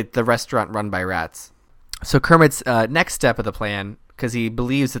 Like, the restaurant run by rats. So Kermit's next step of the plan, because he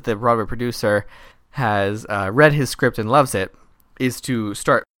believes that the Broadway producer has read his script and loves it, is to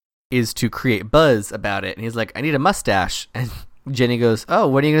create buzz about it. And he's like, I need a mustache. And Jenny goes, oh,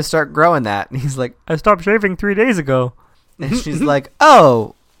 when are you going to start growing that? And he's like, I stopped shaving 3 days ago. And she's like,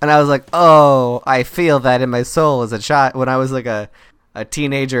 oh. And I was like, oh, I feel that in my soul as a child when I was like a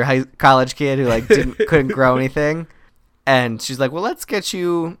teenager college kid who like couldn't grow anything. And she's like, well, let's get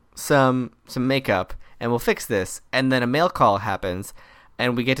you some makeup and we'll fix this. And then a mail call happens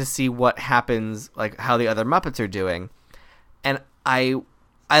and we get to see what happens, like how the other Muppets are doing. And I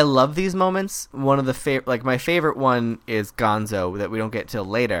love these moments. One of the my favorite one is Gonzo that we don't get till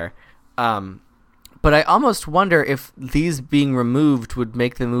later. But I almost wonder if these being removed would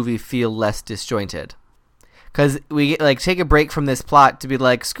make the movie feel less disjointed. Because we like take a break from this plot to be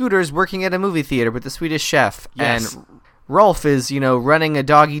like, Scooter's working at a movie theater with the Swedish chef. Yes. And Rolf is, running a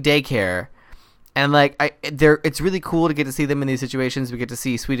doggy daycare. And like it's really cool to get to see them in these situations. We get to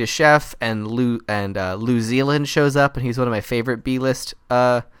see Swedish chef and Lou Zealand shows up, and he's one of my favorite B-list,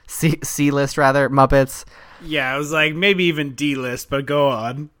 C-list rather, Muppets. Yeah, I was like maybe even D-list, but go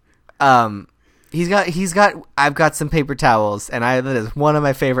on. I've got some paper towels, and that is one of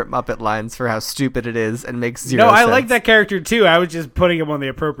my favorite Muppet lines for how stupid it is and makes zero sense. No, I like that character too. I was just putting him on the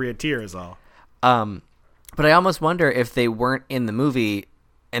appropriate tier is all. But I almost wonder if they weren't in the movie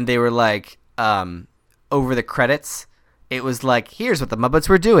and they were like, over the credits, it was like, here's what the Muppets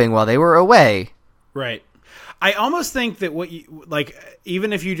were doing while they were away. Right. I almost think that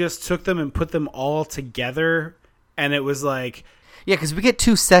even if you just took them and put them all together and it was like... Yeah, because we get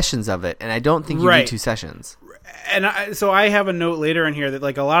 2 sessions of it, and I don't think you need 2 sessions. And so I have a note later in here that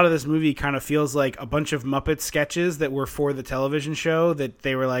like a lot of this movie kind of feels like a bunch of Muppet sketches that were for the television show that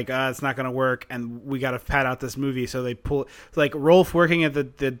they were like, it's not going to work, and we got to pad out this movie. So they pull like Rolf working at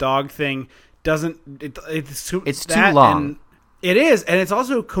the dog thing doesn't. It's too long. It is, and it's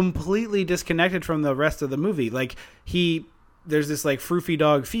also completely disconnected from the rest of the movie. Like there's this like froofy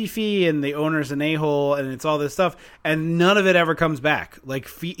dog Fifi, and the owner's an a-hole, and it's all this stuff, and none of it ever comes back. Like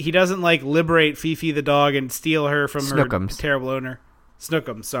he doesn't like liberate Fifi the dog and steal her from Snookums. her terrible owner.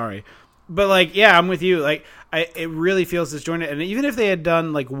 Snookums, sorry. But like, yeah, I'm with you. Like, it really feels disjointed. And even if they had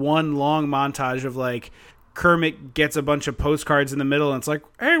done like one long montage of like Kermit gets a bunch of postcards in the middle, and it's like,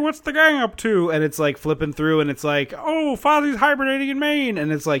 hey, what's the gang up to? And it's like flipping through, and it's like, oh, Fozzie's hibernating in Maine,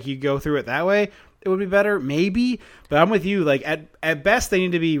 and it's like you go through it that way. It would be better, maybe, but I'm with you. Like at best, they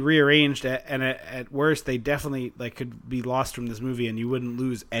need to be rearranged, and at worst, they definitely like could be lost from this movie, and you wouldn't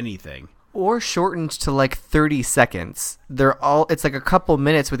lose anything. Or shortened to like 30 seconds. It's like a couple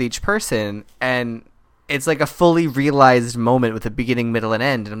minutes with each person, and it's like a fully realized moment with a beginning, middle, and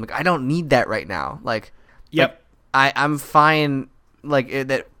end. And I'm like, I don't need that right now. Like, yep, I'm fine. Like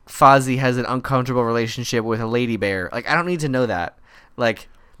that Fozzie has an uncomfortable relationship with a lady bear. Like, I don't need to know that. Like.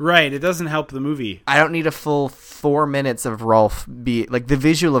 Right, it doesn't help the movie. I don't need a full 4 minutes of Rolf the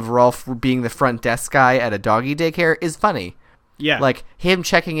visual of Rolf being the front desk guy at a doggy daycare is funny. Yeah. Like him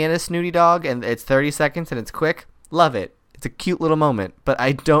checking in a snooty dog and it's 30 seconds and it's quick. Love it. It's a cute little moment, but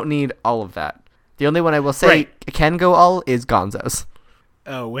I don't need all of that. The only one I will say can go all is Gonzo's.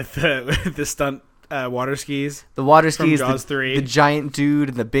 Oh, with the stunt water skis? The water skis, from Jaws 3. The giant dude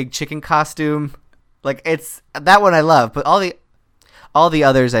in the big chicken costume. Like it's that one I love, but all the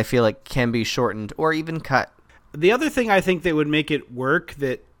others I feel like can be shortened or even cut. The other thing I think that would make it work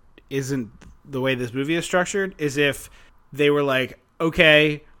that isn't the way this movie is structured is if they were like,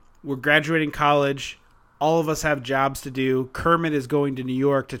 okay, we're graduating college, all of us have jobs to do, Kermit is going to New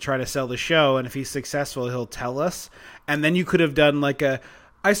York to try to sell the show, and if he's successful, he'll tell us. And then you could have done like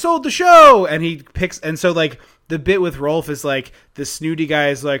I sold the show, and he picks, and so like the bit with Rolf is like the snooty guy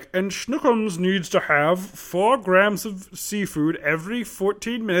is like, and Snookums needs to have 4 grams of seafood every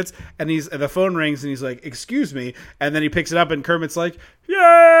 14 minutes, and the phone rings and he's like, excuse me, and then he picks it up and Kermit's like,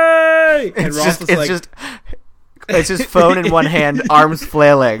 yay, and Rolf is it's just phone in one hand, arms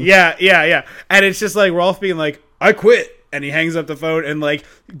flailing. Yeah, and it's just like Rolf being like, I quit, and he hangs up the phone and like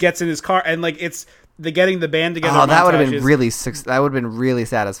gets in his car, and like it's the getting the band together. Oh, that would have been really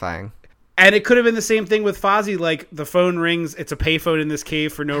satisfying. And it could have been the same thing with Fozzie. Like the phone rings, it's a payphone in this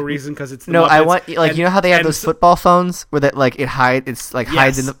cave for no reason because it's the no. Muppets. I want you know how they have those football phones where that like it hides. It's like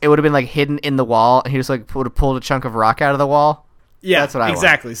hides in. It would have been like hidden in the wall, and he just like would have pulled a chunk of rock out of the wall. Yeah, that's what I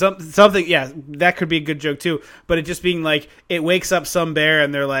exactly. want. Something. Yeah, that could be a good joke too. But it just being like it wakes up some bear,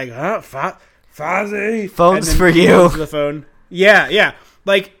 and they're like, Fozzie, phones for you. The phone. Yeah.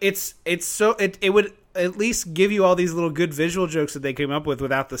 Like it would at least give you all these little good visual jokes that they came up with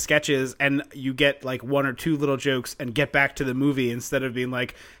without the sketches, and you get like 1 or 2 little jokes and get back to the movie instead of being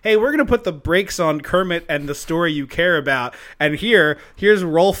like, hey, we're going to put the brakes on Kermit and the story you care about, and here's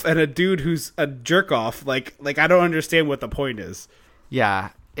Rolf and a dude who's a jerk off. Like I don't understand what the point is. Yeah,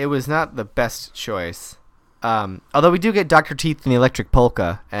 it was not the best choice. Although we do get Dr. Teeth and the Electric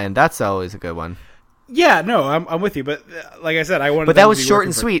Polka, and that's always a good one. Yeah, no, I'm with you, but like I said, I wanted. But that was short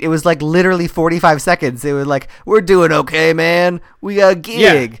and sweet. It was like literally 45 seconds. It was like, we're doing okay, man. We got a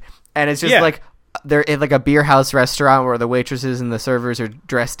gig, and it's just like they're in like a beer house restaurant where the waitresses and the servers are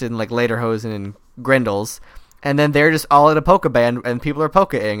dressed in like lederhosen and grindles, and then they're just all at a polka band, and people are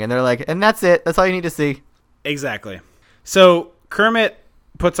polkaing, and they're like, and that's it. That's all you need to see. Exactly. So Kermit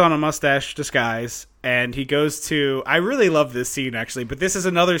puts on a mustache disguise, and he goes to... I really love this scene, actually, but this is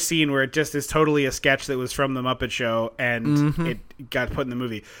another scene where it just is totally a sketch that was from The Muppet Show, and it got put in the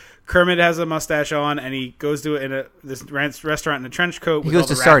movie. Kermit has a mustache on, and he goes to this restaurant in a trench coat. He goes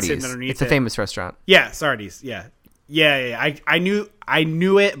to Sardi's. It's a famous restaurant. Yeah, Sardi's. Yeah. I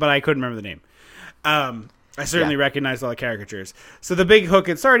knew it, but I couldn't remember the name. I certainly recognized all the caricatures. So the big hook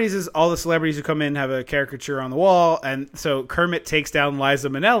at Sardi's is all the celebrities who come in have a caricature on the wall, and so Kermit takes down Liza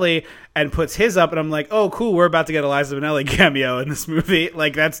Minnelli and puts his up, and I'm like, oh, cool, we're about to get a Liza Minnelli cameo in this movie.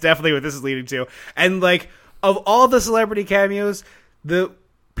 Like, that's definitely what this is leading to. And, like, of all the celebrity cameos, the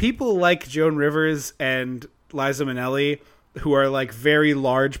people like Joan Rivers and Liza Minnelli, who are like very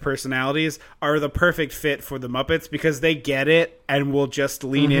large personalities, are the perfect fit for the Muppets because they get it and will just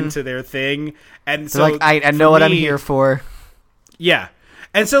lean into their thing. And so, like, I know what I'm here for. Yeah,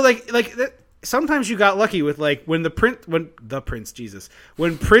 and so sometimes you got lucky with like when Prince was on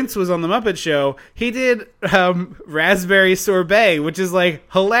the Muppet Show, he did Raspberry Sorbet, which is like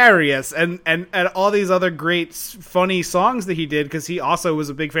hilarious, and all these other great funny songs that he did because he also was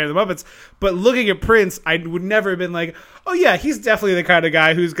a big fan of the Muppets. But looking at Prince, I would never have been like, oh yeah, he's definitely the kind of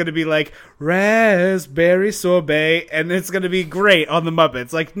guy who's going to be like Raspberry Sorbet, and it's going to be great on the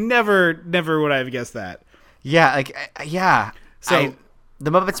Muppets. Like never would I have guessed that. Yeah, like yeah. So. The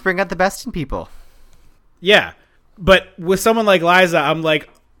Muppets bring out the best in people. Yeah, but with someone like Liza, I'm like,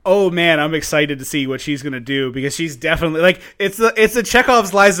 oh man, I'm excited to see what she's gonna do because she's definitely like it's a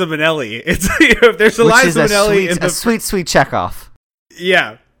Chekhov's Liza Minnelli. It's if there's a Liza Minnelli in the sweet Chekhov.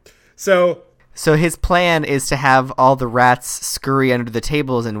 Yeah, so his plan is to have all the rats scurry under the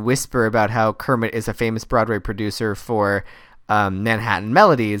tables and whisper about how Kermit is a famous Broadway producer for Manhattan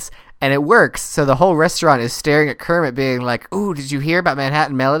Melodies. And it works, so the whole restaurant is staring at Kermit being like, ooh, did you hear about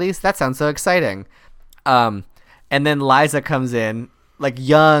Manhattan Melodies? That sounds so exciting. And then Liza comes in, like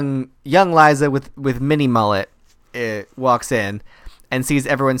young Liza with mini mullet walks in and sees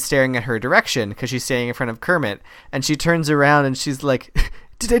everyone staring at her direction because she's standing in front of Kermit. And she turns around and she's like,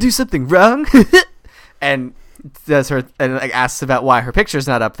 did I do something wrong? and asks about why her picture's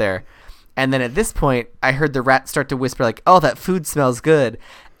not up there. And then at this point, I heard the rat start to whisper like, oh, that food smells good.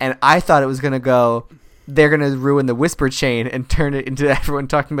 And I thought it was going to go, they're going to ruin the whisper chain and turn it into everyone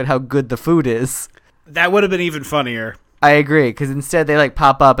talking about how good the food is. That would have been even funnier. I agree, because instead they like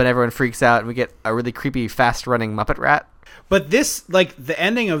pop up and everyone freaks out and we get a really creepy, fast-running Muppet rat. But this, like, the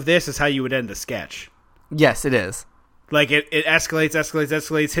ending of this is how you would end the sketch. Yes, it is. Like, it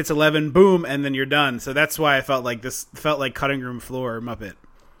escalates, hits 11, boom, and then you're done. So that's why I felt like this felt like cutting room floor Muppet.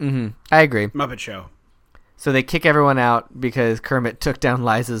 Mm-hmm. I agree. Muppet Show. So they kick everyone out because Kermit took down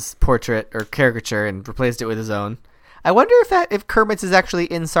Liza's portrait or caricature and replaced it with his own. I wonder if Kermit's is actually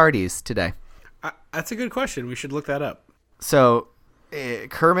in Sardi's today. That's a good question. We should look that up. So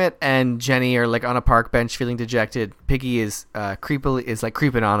Kermit and Jenny are like on a park bench feeling dejected. Piggy is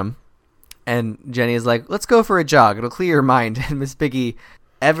creeping on him. And Jenny is like, let's go for a jog. It'll clear your mind. And Miss Piggy,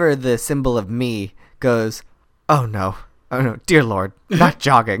 ever the symbol of me, goes, oh no, dear Lord, not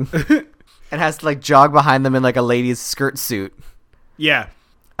jogging. And has to like jog behind them in like a lady's skirt suit. Yeah.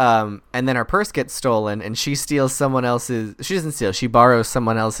 And then her purse gets stolen and she steals someone else's. She doesn't steal. She borrows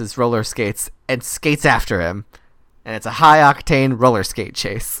someone else's roller skates and skates after him. And it's a high octane roller skate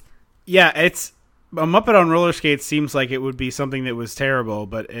chase. Yeah, it's a Muppet on roller skates seems like it would be something that was terrible,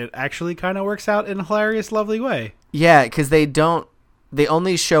 but it actually kind of works out in a hilarious, lovely way. Yeah, because they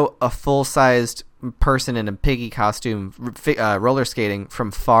only show a full-sized person in a piggy costume roller skating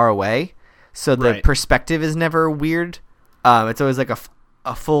from far away. So the perspective is never weird. It's always like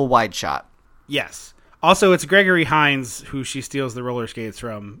a full wide shot. Yes. Also, it's Gregory Hines who she steals the roller skates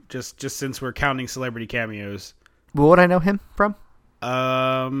from, just since we're counting celebrity cameos. What would I know him from?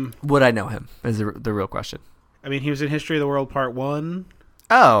 Would I know him is the real question. I mean, he was in History of the World Part 1.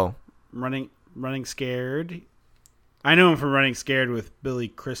 Oh. Running Scared. I know him from Running Scared with Billy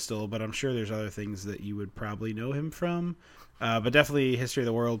Crystal, but I'm sure there's other things that you would probably know him from. But definitely History of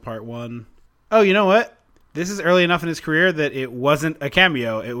the World Part 1. Oh, you know what? This is early enough in his career that it wasn't a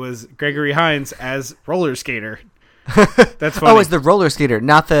cameo. It was Gregory Hines as roller skater. That's funny. Oh, it's the roller skater,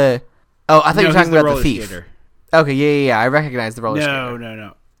 not the... Oh, I thought you were talking about the thief. Skater. Okay, yeah. I recognize the roller skater.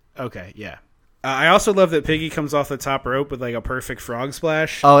 No. Okay, yeah. I also love that Piggy comes off the top rope with like a perfect frog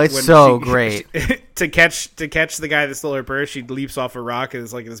splash. Oh, it's so great. to catch the guy that stole her purse, she leaps off a rock and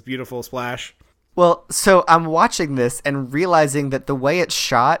it's like this beautiful splash. Well, so I'm watching this and realizing that the way it's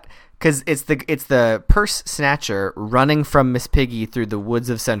shot... Because it's the purse snatcher running from Miss Piggy through the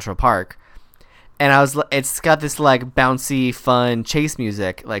woods of Central Park, and it's got this like bouncy, fun chase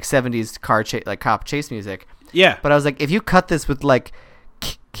music, like 70s cop chase music. Yeah. But I was like, if you cut this with like,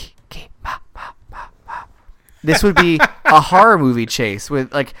 this would be a horror movie chase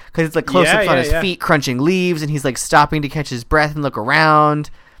with like, because it's like close-ups on his feet crunching leaves, and he's like stopping to catch his breath and look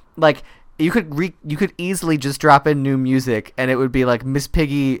around, like. You could easily just drop in new music and it would be like Miss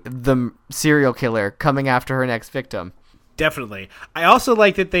Piggy, the serial killer, coming after her next victim. Definitely. I also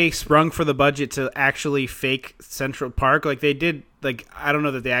like that they sprung for the budget to actually fake Central Park. Like they did, like, I don't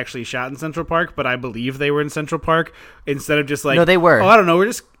know that they actually shot in Central Park, but I believe they were in Central Park instead of just like, No, they were. Oh, I don't know.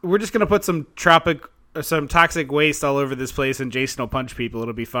 We're just going to put some toxic waste all over this place and Jason will punch people.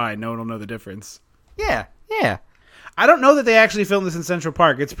 It'll be fine. No one will know the difference. Yeah. I don't know that they actually filmed this in Central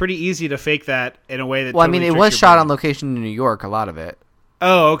Park. It's pretty easy to fake that in a way that Well, totally I mean, it tricks was your shot brain. on location in New York, a lot of it.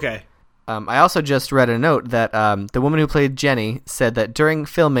 Oh, okay. I also just read a note that the woman who played Jenny said that during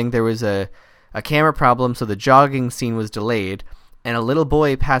filming there was a camera problem, so the jogging scene was delayed, and a little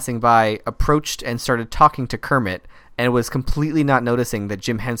boy passing by approached and started talking to Kermit and was completely not noticing that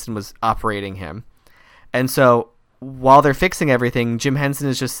Jim Henson was operating him. And so while they're fixing everything, Jim Henson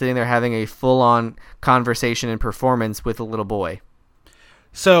is just sitting there having a full-on conversation and performance with a little boy.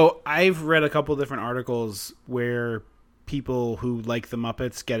 So I've read a couple different articles where people who like the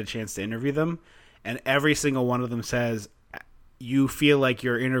Muppets get a chance to interview them, and every single one of them says you feel like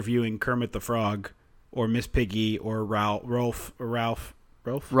you're interviewing Kermit the Frog or Miss Piggy or Rolf.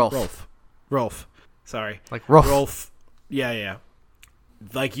 Sorry. Like Rolf. Rolf. Yeah.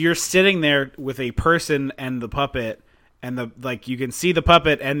 Like you're sitting there with a person and the puppet, and you can see the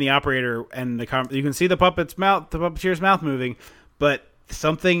puppet and the operator and you can see the puppeteer's mouth moving, but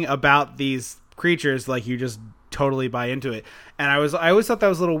something about these creatures, like, you just totally buy into it. And I always thought that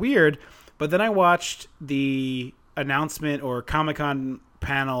was a little weird, but then I watched the announcement or Comic-Con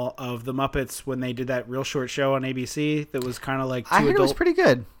panel of the Muppets when they did that real short show on ABC that was kind of like I heard it was pretty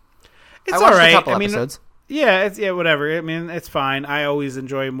good. It's I watched all right. a couple I mean, episodes. yeah, whatever. I mean, it's fine. I always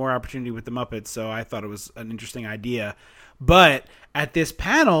enjoy more opportunity with the Muppets, so I thought it was an interesting idea. But at this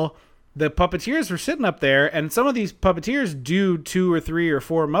panel, the puppeteers were sitting up there, and some of these puppeteers do 2 or 3 or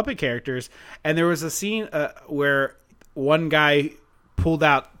 4 Muppet characters, and there was a scene where one guy pulled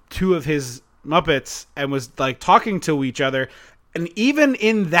out 2 of his Muppets and was like talking to each other. And even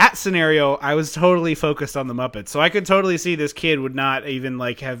in that scenario, I was totally focused on the Muppets. So I could totally see this kid would not even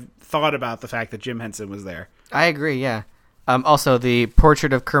like have thought about the fact that Jim Henson was there. I agree, yeah. Also, the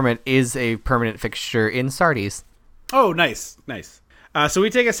portrait of Kermit is a permanent fixture in Sardi's. Oh, nice. So we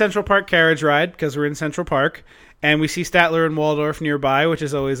take a Central Park carriage ride because we're in Central Park, and we see Statler and Waldorf nearby, which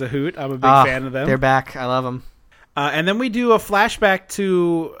is always a hoot. I'm a big fan of them. They're back. I love them. And then we do a flashback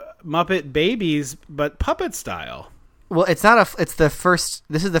to Muppet Babies, but puppet style. Well, it's not it's the first.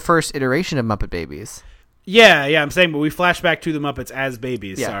 This is the first iteration of Muppet Babies. Yeah, I'm saying, but we flash back to the Muppets as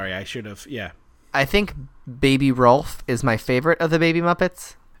babies. Yeah. Sorry, I should have. Yeah. I think Baby Rolf is my favorite of the Baby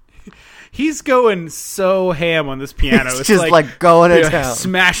Muppets. He's going so ham on this piano. It's just like going to town,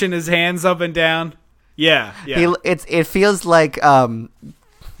 smashing his hands up and down. Yeah. It feels like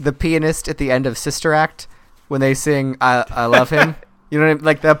the pianist at the end of Sister Act when they sing "I Love Him." You know what I mean?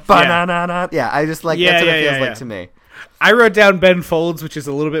 Like the banana. Yeah, I just like that's what it feels like to me. I wrote down Ben Folds, which is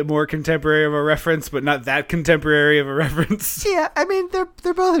a little bit more contemporary of a reference, but not that contemporary of a reference. Yeah, I mean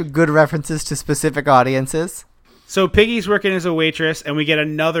they're both good references to specific audiences. So Piggy's working as a waitress, and we get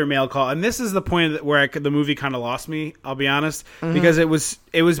another mail call, and this is the point where the movie kind of lost me. I'll be honest, because it was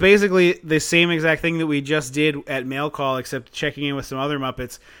basically the same exact thing that we just did at mail call, except checking in with some other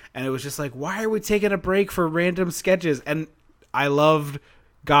Muppets, and it was just like, why are we taking a break for random sketches? And I loved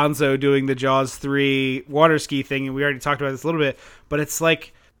Gonzo doing the Jaws 3 water ski thing, and we already talked about this a little bit, but it's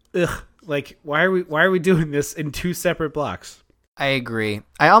like, ugh, like why are we doing this in 2 separate blocks? I agree.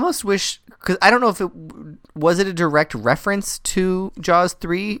 I almost wish, because I don't know if was it a direct reference to Jaws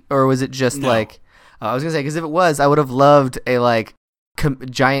 3, or was it just like, I was gonna say, because if it was, I would have loved a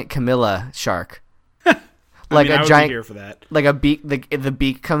giant Camilla shark, like I a would giant be here for that, like a beak. The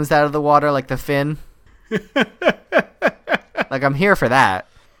beak comes out of the water like the fin. Like I'm here for that.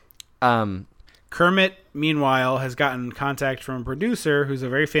 Kermit, meanwhile, has gotten contact from a producer who's a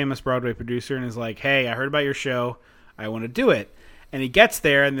very famous Broadway producer and is like, hey, I heard about your show. I want to do it. And he gets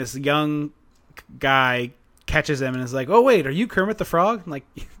there, and this young guy catches him and is like, oh, wait, are you Kermit the Frog? I'm like,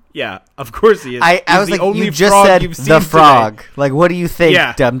 yeah, of course he is. I was the like, only you just frog said you've seen the frog. today. Like, what do you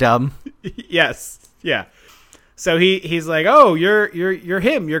think, dum-dum? Yes, yeah. So he's like, oh, you're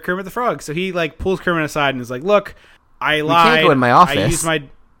him. You're Kermit the Frog. So he like pulls Kermit aside and is like, look, I lied. You can't go in my office. I used my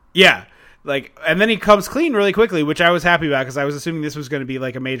like, and then he comes clean really quickly, which I was happy about because I was assuming this was going to be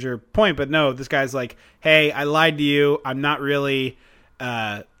like a major point. But no, this guy's like, hey, I lied to you. I'm not really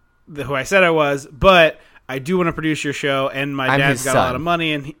who I said I was, but I do want to produce your show, and my dad's got a lot of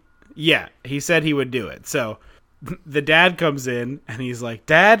money, and he said he would do it. So the dad comes in and he's like,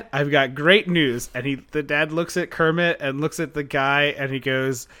 Dad, I've got great news. And the dad looks at Kermit and looks at the guy and he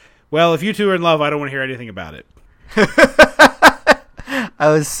goes, well, if you two are in love, I don't want to hear anything about it. I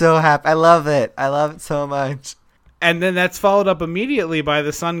was so happy. I love it. I love it so much. And then that's followed up immediately by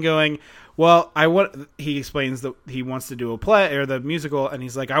the son going, well, he explains that he wants to do a play or the musical, and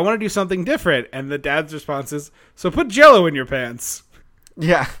he's like, I want to do something different. And the dad's response is, so put Jell-O in your pants.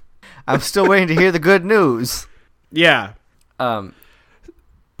 Yeah. I'm still waiting to hear the good news. Yeah.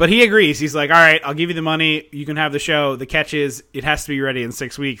 But he agrees. He's like, all right, I'll give you the money. You can have the show. The catch is it has to be ready in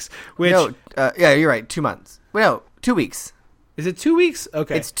 6 weeks. Which yeah, you're right. 2 months. Well, no, 2 weeks. Is it 2 weeks?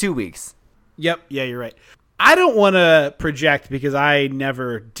 Okay. It's 2 weeks. Yep. Yeah, you're right. I don't want to project because I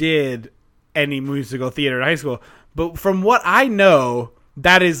never did any musical theater in high school. But from what I know,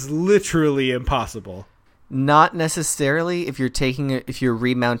 that is literally impossible. Not necessarily if you're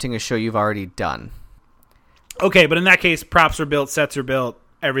remounting a show you've already done. Okay, but in that case, props are built, sets are built,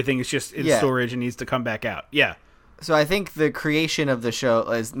 everything is just in storage and needs to come back out. Yeah. So I think the creation of the show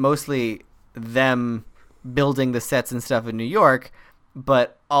is mostly them building the sets and stuff in New York,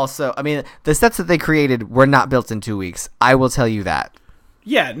 but also, I mean, the sets that they created were not built in 2 weeks. I will tell you that.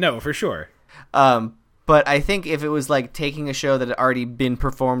 Yeah, no, for sure. But I think if it was like taking a show that had already been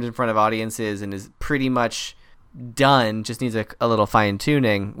performed in front of audiences and is pretty much done, just needs a little fine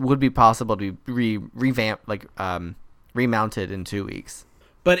tuning, would be possible to be revamped, like remounted in 2 weeks.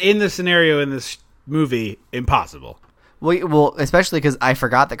 But in the scenario in this movie, impossible. Well, especially because I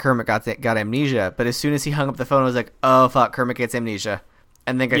forgot that Kermit got amnesia, but as soon as he hung up the phone, I was like, oh fuck, Kermit gets amnesia,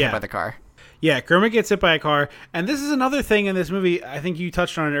 and then got hit by the car. Yeah, Kermit gets hit by a car, and this is another thing in this movie. I think you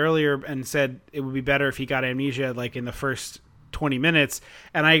touched on it earlier and said it would be better if he got amnesia like in the first 20 minutes,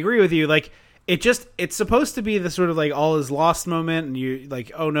 and I agree with you. Like, it's supposed to be the sort of like all is lost moment, and you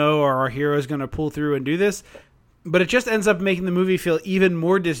like, oh no, our hero is going to pull through and do this, but it just ends up making the movie feel even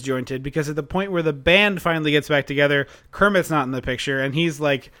more disjointed because at the point where the band finally gets back together, Kermit's not in the picture, and he's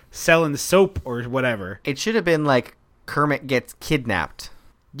like selling soap or whatever. It should have been like Kermit gets kidnapped.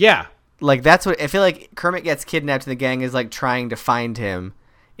 Yeah. Like, that's what I feel like. Kermit gets kidnapped and the gang is like trying to find him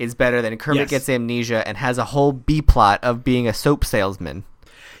is better than Kermit gets amnesia and has a whole B plot of being a soap salesman.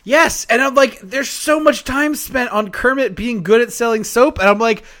 Yes, and I'm like, there's so much time spent on Kermit being good at selling soap, and I'm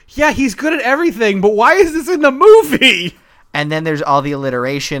like, yeah, he's good at everything, but why is this in the movie? And then there's all the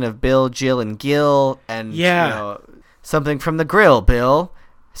alliteration of Bill, Jill, and Gil, and something from the grill, Bill.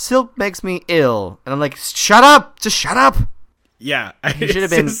 Soap makes me ill. And I'm like, shut up! Just shut up! Yeah, he should have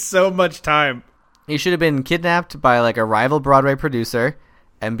been so much time. He should have been kidnapped by like a rival Broadway producer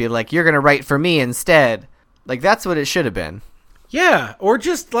and be like, you're going to write for me instead. Like, that's what it should have been. Yeah, or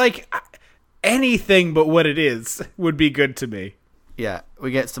just like anything but what it is would be good to me. Yeah,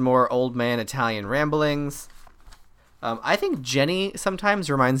 we get some more old man Italian ramblings. I think Jenny sometimes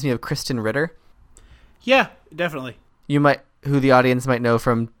reminds me of Kristen Ritter. Yeah, definitely. Who the audience might know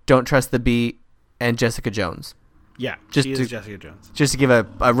from Don't Trust the Bee and Jessica Jones. Yeah, she is Jessica Jones. Just to give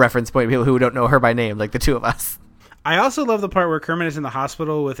a reference point to people who don't know her by name, like the two of us. I also love the part where Kermit is in the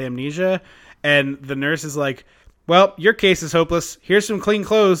hospital with amnesia, and the nurse is like, well, your case is hopeless. Here's some clean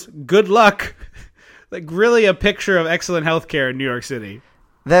clothes. Good luck. Like, really a picture of excellent healthcare in New York City.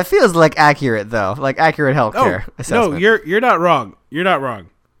 That feels like accurate, though. Like accurate healthcare assessment. No, you're not wrong. You're not wrong.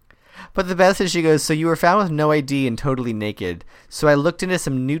 But the best is she goes, so you were found with no ID and totally naked. So I looked into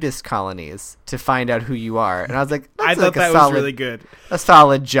some nudist colonies to find out who you are. And I was like, I thought that was really good. A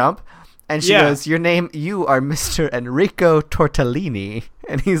solid jump. And she goes, you are Mr. Enrico Tortellini.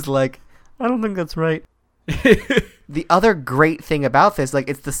 And he's like, I don't think that's right. The other great thing about this, like,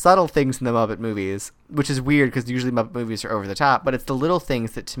 it's the subtle things in the Muppet movies, which is weird because usually Muppet movies are over the top, but it's the little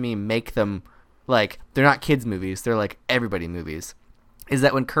things that to me make them, like, they're not kids movies, they're like everybody movies. Is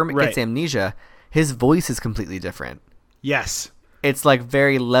that when Kermit gets amnesia, his voice is completely different. Yes. It's like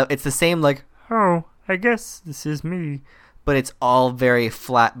very it's the same like, oh, I guess this is me. But it's all very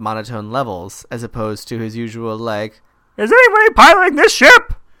flat monotone levels as opposed to his usual like, is anybody piloting this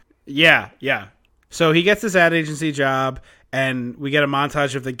ship? Yeah. So he gets this ad agency job, and we get a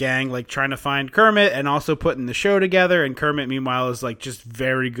montage of the gang like trying to find Kermit and also putting the show together. And Kermit, meanwhile, is like just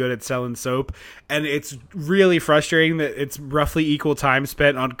very good at selling soap. And it's really frustrating that it's roughly equal time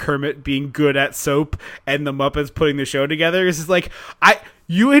spent on Kermit being good at soap and the Muppets putting the show together. It's just like,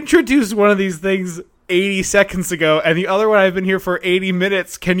 you introduced one of these things 80 seconds ago, and the other one I've been here for 80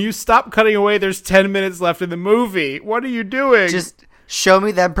 minutes. Can you stop cutting away? There's 10 minutes left in the movie. What are you doing? Just show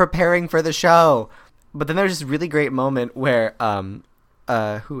me them preparing for the show. But then there's this really great moment where,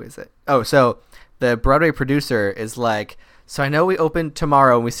 who is it? Oh, so the Broadway producer is like, so I know we open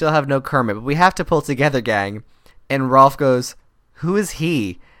tomorrow and we still have no Kermit, but we have to pull together, gang. And Rolf goes, who is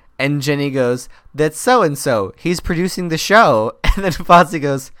he? And Jenny goes, that's so-and-so. He's producing the show. And then Fonzie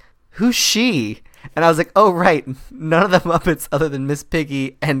goes, who's she? And I was like, oh, right. None of the Muppets other than Miss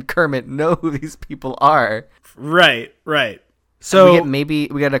Piggy and Kermit know who these people are. Right. So we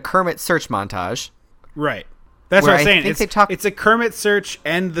get a Kermit search montage. Right. That's where what I'm saying. I think It's a Kermit search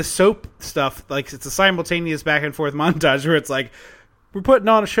and the soap stuff. Like, it's a simultaneous back and forth montage where it's like, we're putting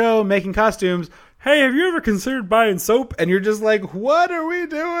on a show, making costumes. Hey, have you ever considered buying soap? And you're just like, what are we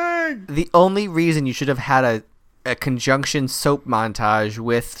doing? The only reason you should have had a conjunction soap montage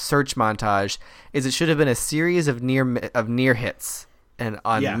with search montage is it should have been a series of near hits and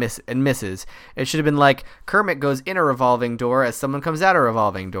misses. It should have been like Kermit goes in a revolving door as someone comes out a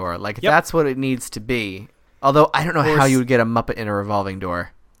revolving door. Like, that's what it needs to be. Although I don't know how you would get a Muppet in a revolving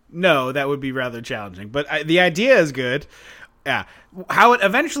door. No, that would be rather challenging. But the idea is good. Yeah. How it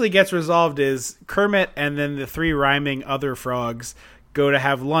eventually gets resolved is Kermit and then the 3 rhyming other frogs go to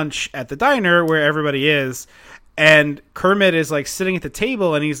have lunch at the diner where everybody is. And Kermit is like sitting at the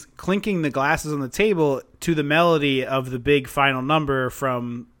table and he's clinking the glasses on the table to the melody of the big final number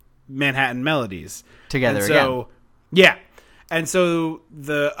from Manhattan Melodies. Together and again. Yeah. And so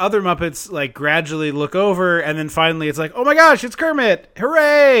the other Muppets like gradually look over and then finally it's like, oh my gosh, it's Kermit.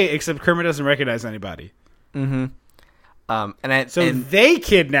 Hooray. Except Kermit doesn't recognize anybody. Mm-hmm. They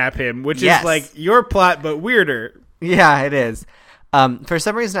kidnap him, which is like your plot, but weirder. Yeah, it is. For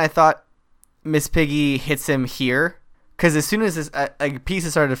some reason, I thought Miss Piggy hits him here, because as soon as this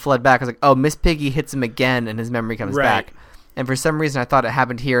pieces started to flood back, I was like, oh, Miss Piggy hits him again, and his memory comes back. And for some reason, I thought it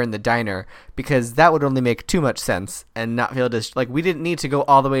happened here in the diner, because that would only make too much sense, and not feel we didn't need to go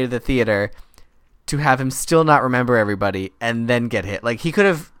all the way to the theater to have him still not remember everybody and then get hit. Like, he could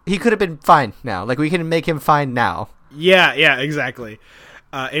have been fine now. Like, we can make him fine now. Yeah, exactly.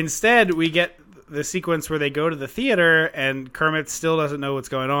 Instead, we get the sequence where they go to the theater and Kermit still doesn't know what's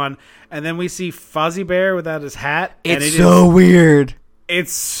going on. And then we see Fozzie Bear without his hat. It's so weird.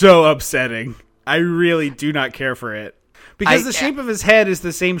 It's so upsetting. I really do not care for it. Because the shape of his head is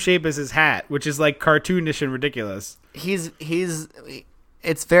the same shape as his hat, which is like cartoonish and ridiculous.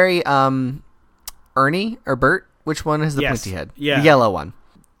 It's very, Ernie or Bert? Which one is the pointy head? Yeah. The yellow one.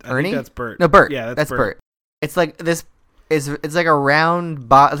 Ernie? I think that's Bert. No, Bert. Yeah, that's Bert. It's like this. It's like a round,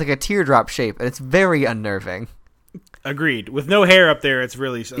 it's like a teardrop shape, and it's very unnerving. Agreed. With no hair up there, it's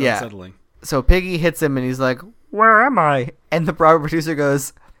really unsettling. So Piggy hits him, and he's like, "Where am I?" And the Broadway producer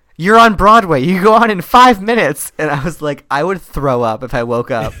goes, "You're on Broadway. You go on in 5 minutes." And I was like, I would throw up if I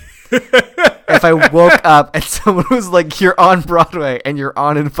woke up. If I woke up and someone was like, "You're on Broadway and you're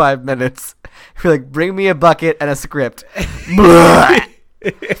on in 5 minutes," you're like, "Bring me a bucket and a script."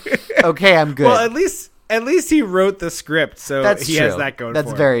 Okay, I'm good. Well, at least he wrote the script, so That's he true. has that going for him.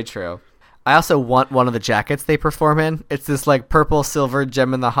 That's very true. I also want one of the jackets they perform in. It's this like purple, silver,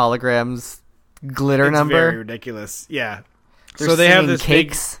 gem in the holograms glitter number. It's very ridiculous. Yeah. They're so they have singing this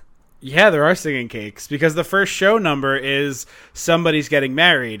cakes. Yeah, there are singing cakes because the first show number is somebody's getting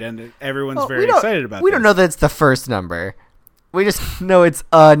married and everyone's very excited about it. We don't know that it's the first number. We just know it's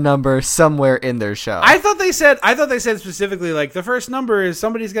a number somewhere in their show. I thought they said specifically like the first number is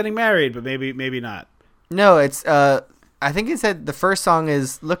somebody's getting married, but maybe not. No, it's I think it said the first song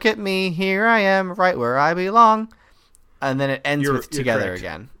is "Look at me, here I am, right where I belong," and then it ends with "Together correct.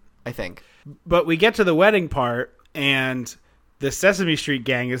 Again." I think. But we get to the wedding part, and the Sesame Street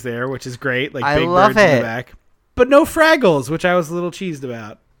gang is there, which is great. Like big birds in the back, but no Fraggles, which I was a little cheesed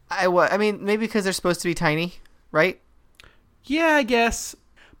about. I mean, maybe because they're supposed to be tiny, right? Yeah, I guess.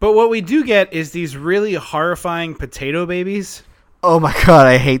 But what we do get is these really horrifying potato babies. Oh my god,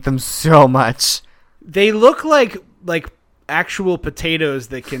 I hate them so much. They look like actual potatoes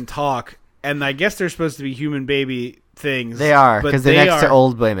that can talk, and I guess they're supposed to be human baby things. They are, because they're next to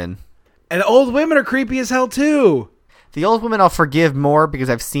old women. And old women are creepy as hell, too. The old women I'll forgive more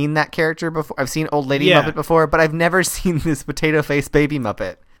because I've seen that character before. I've seen Old Lady Muppet before, but I've never seen this potato face baby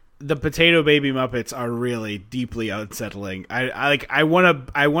Muppet. The potato baby Muppets are really deeply unsettling. I want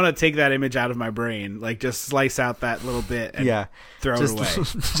to take that image out of my brain, like just slice out that little bit and throw it away.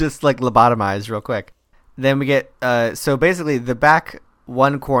 Just like lobotomize real quick. Then we get so basically the back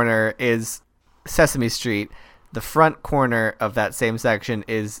one corner is Sesame Street. The front corner of that same section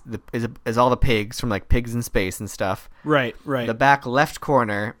is all the pigs from like Pigs in Space and stuff. Right. The back left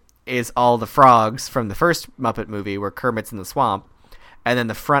corner is all the frogs from the first Muppet movie where Kermit's in the swamp. And then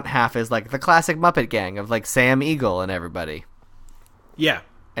the front half is like the classic Muppet gang of like Sam Eagle and everybody. Yeah.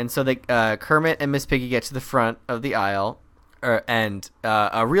 And so they Kermit and Miss Piggy get to the front of the aisle, and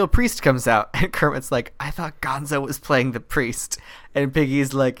a real priest comes out, and Kermit's like, "I thought Gonzo was playing the priest," and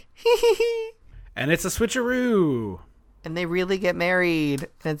Piggy's like, "Hee hee hee." And it's a switcheroo. And they really get married.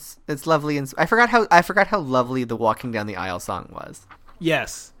 It's lovely, and I forgot how lovely the walking down the aisle song was.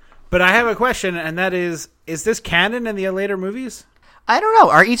 Yes. But I have a question, and that is this canon in the later movies? I don't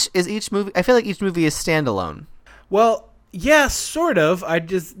know. Is each movie? I feel like each movie is standalone. Well, yeah, sort of. I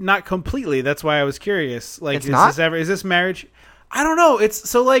just not completely. That's why I was curious. Like, It's not? Is this marriage? I don't know. It's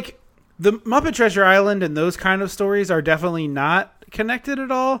so like the Muppet Treasure Island and those kind of stories are definitely not connected at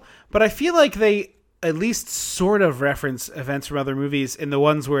all. But I feel like they at least sort of reference events from other movies in the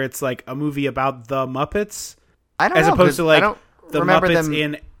ones where it's like a movie about the Muppets, I don't as know, opposed to 'cause like I don't the remember Muppets them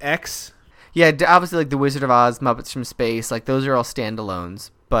in X. Yeah, obviously, like the Wizard of Oz, Muppets from Space, like those are all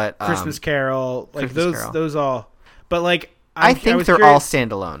standalones. But Christmas Carol, like Christmas Carol. those all. But like, I think was they're all curious-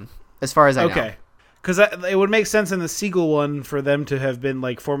 standalone, as far as I know. Okay. Because it would make sense in the Siegel one for them to have been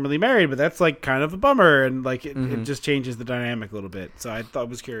like formerly married, but that's like kind of a bummer, and like it just changes the dynamic a little bit. So I thought it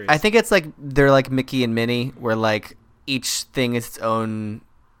was curious. I think it's like they're like Mickey and Minnie, where like each thing is its own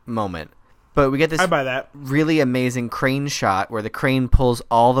moment. But we get this I buy that. really amazing crane shot where the crane pulls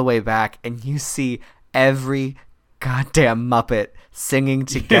all the way back, and you see every goddamn Muppet singing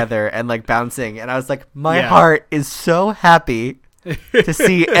together and like bouncing. And I was like, my Yeah. heart is so happy to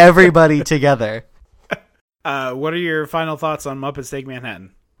see everybody together. What are your final thoughts on Muppets Take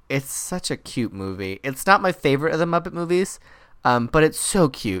Manhattan? It's such a cute movie. It's not my favorite of the Muppet movies, but it's so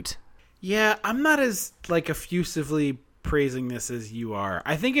cute. Yeah, I'm not as like effusively praising this as you are.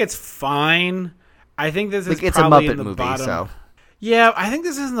 I think it's fine. I think this is Like, it's a probably Muppet in the movie, bottom. so Yeah, I think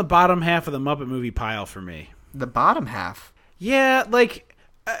this is in the bottom half of the Muppet movie pile for me. the bottom half. Yeah, like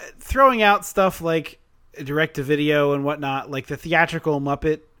throwing out stuff like direct to video and whatnot, like the theatrical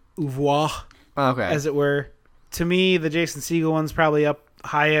Muppet oeuvre, Okay. as it were. To me, the Jason Segel one's probably up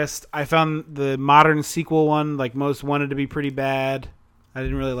highest. I found the modern sequel one, like most wanted to be pretty bad. I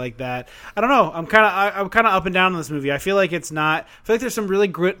didn't really like that. I don't know. I'm kind of up and down on this movie. I feel like it's not. I feel like there's some really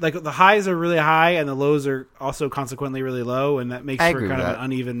good. Like the highs are really high and the lows are also consequently really low, and that makes I for agree kind with of that. an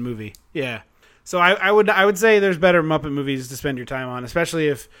uneven movie. Yeah. So I would say there's better Muppet movies to spend your time on, especially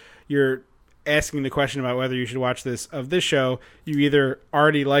if you're asking the question about whether you should watch this show. You either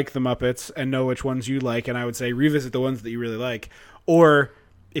already like the Muppets and know which ones you like, and I would say revisit the ones that you really like, or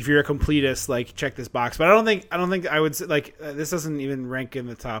if you're a completist, like check this box. But I don't think I would say, like this doesn't even rank in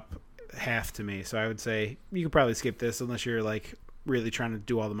the top half to me. So I would say you could probably skip this unless you're like really trying to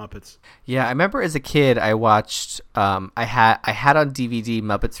do all the Muppets. Yeah, I remember as a kid I watched I had on DVD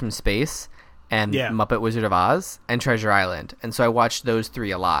Muppets from Space and Yeah. Muppet Wizard of Oz and Treasure Island. And so I watched those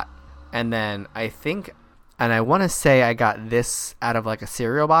three a lot. And then I want to say I got this out of like a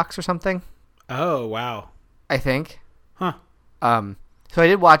cereal box or something, Oh wow, I think. huh? So I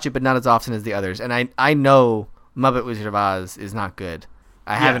did watch it, but not as often as the others. And I know Muppet Wizard of Oz is not good.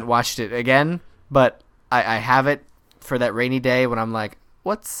 I haven't watched it again, but I have it for that rainy day when I'm like,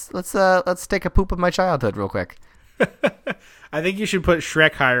 let's take a poop of my childhood real quick. I think you should put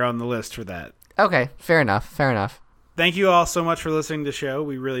Shrek higher on the list for that. Okay, fair enough. Thank you all so much for listening to the show.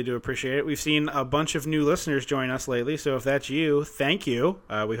 We really do appreciate it. We've seen a bunch of new listeners join us lately, so if that's you, thank you.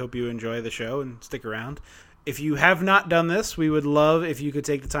 We hope you enjoy the show and stick around. If you have not done this, we would love if you could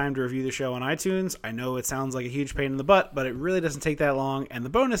take the time to review the show on iTunes. I know it sounds like a huge pain in the butt, but it really doesn't take that long. And the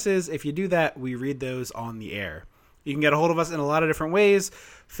bonus is, if you do that, we read those on the air. You can get a hold of us in a lot of different ways.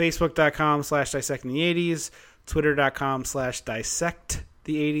 Facebook.com/dissectingthe80s,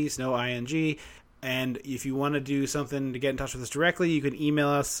 Twitter.com/dissectthe80s, no ING. And if you want to do something to get in touch with us directly, you can email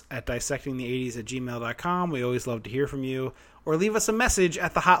us at dissectingthe80s@gmail.com. We always love to hear from you. Or leave us a message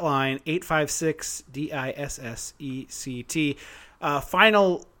at the hotline, 856-DISSECT.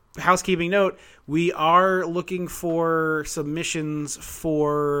 Final housekeeping note, we are looking for submissions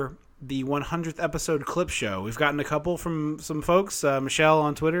for the 100th episode clip show. We've gotten a couple from some folks. Michelle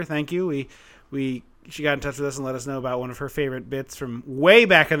on Twitter, thank you. She got in touch with us and let us know about one of her favorite bits from way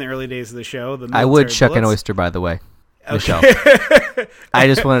back in the early days of the show. The I would military chuck an bullets. oyster, by the way, Michelle. I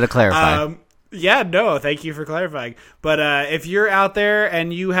just wanted to clarify. Yeah, no, thank you for clarifying. But if you're out there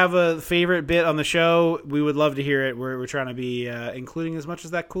and you have a favorite bit on the show, we would love to hear it. We're trying to be including as much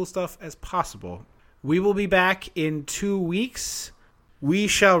of that cool stuff as possible. We will be back in 2 weeks. We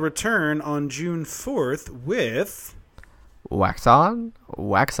shall return on June 4th with... Wax on,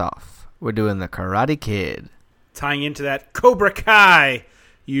 wax off. We're doing the Karate Kid. tying into that Cobra Kai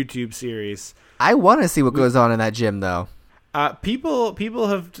YouTube series. I want to see what goes on in that gym, though. People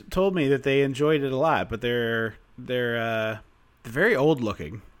have told me that they enjoyed it a lot, but they're very old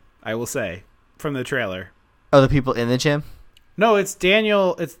looking, I will say, from the trailer. Oh, the people in the gym? No, it's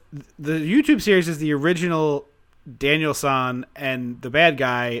Daniel. It's the YouTube series is the original Daniel-san and the bad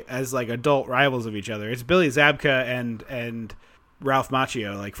guy as like adult rivals of each other. It's Billy Zabka and Ralph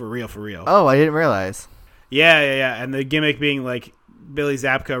Macchio, like for real. Oh, I didn't realize. Yeah. And the gimmick being like Billy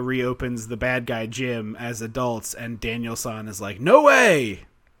Zabka reopens the bad guy gym as adults, and Daniel-san is like, no way!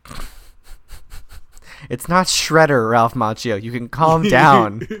 It's not Shredder, Ralph Macchio. You can calm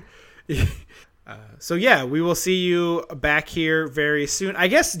down. So yeah, we will see you back here very soon. I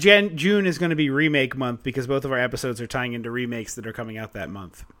guess June is going to be remake month because both of our episodes are tying into remakes that are coming out that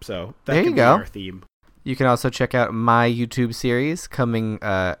month. So that there can you be go. our theme. You can also check out my YouTube series coming.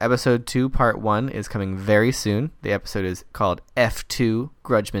 Episode 2, Part 1 is coming very soon. The episode is called F2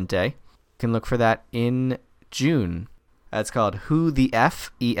 Grudgment Day. You can look for that in June. That's called Who the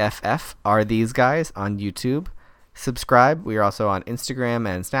F, EFF, Are These Guys on YouTube. Subscribe. We are also on Instagram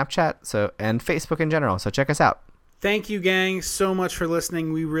and Snapchat and Facebook in general, so check us out. Thank you, gang, so much for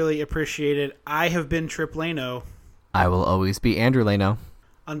listening. We really appreciate it. I have been Trip Lano. I will always be Andrew Lano.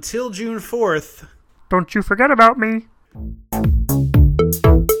 Until June 4th. Don't you forget about me.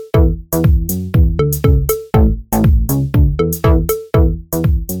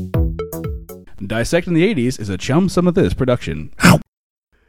 Dissecting the 80s is a Chum Some of This production.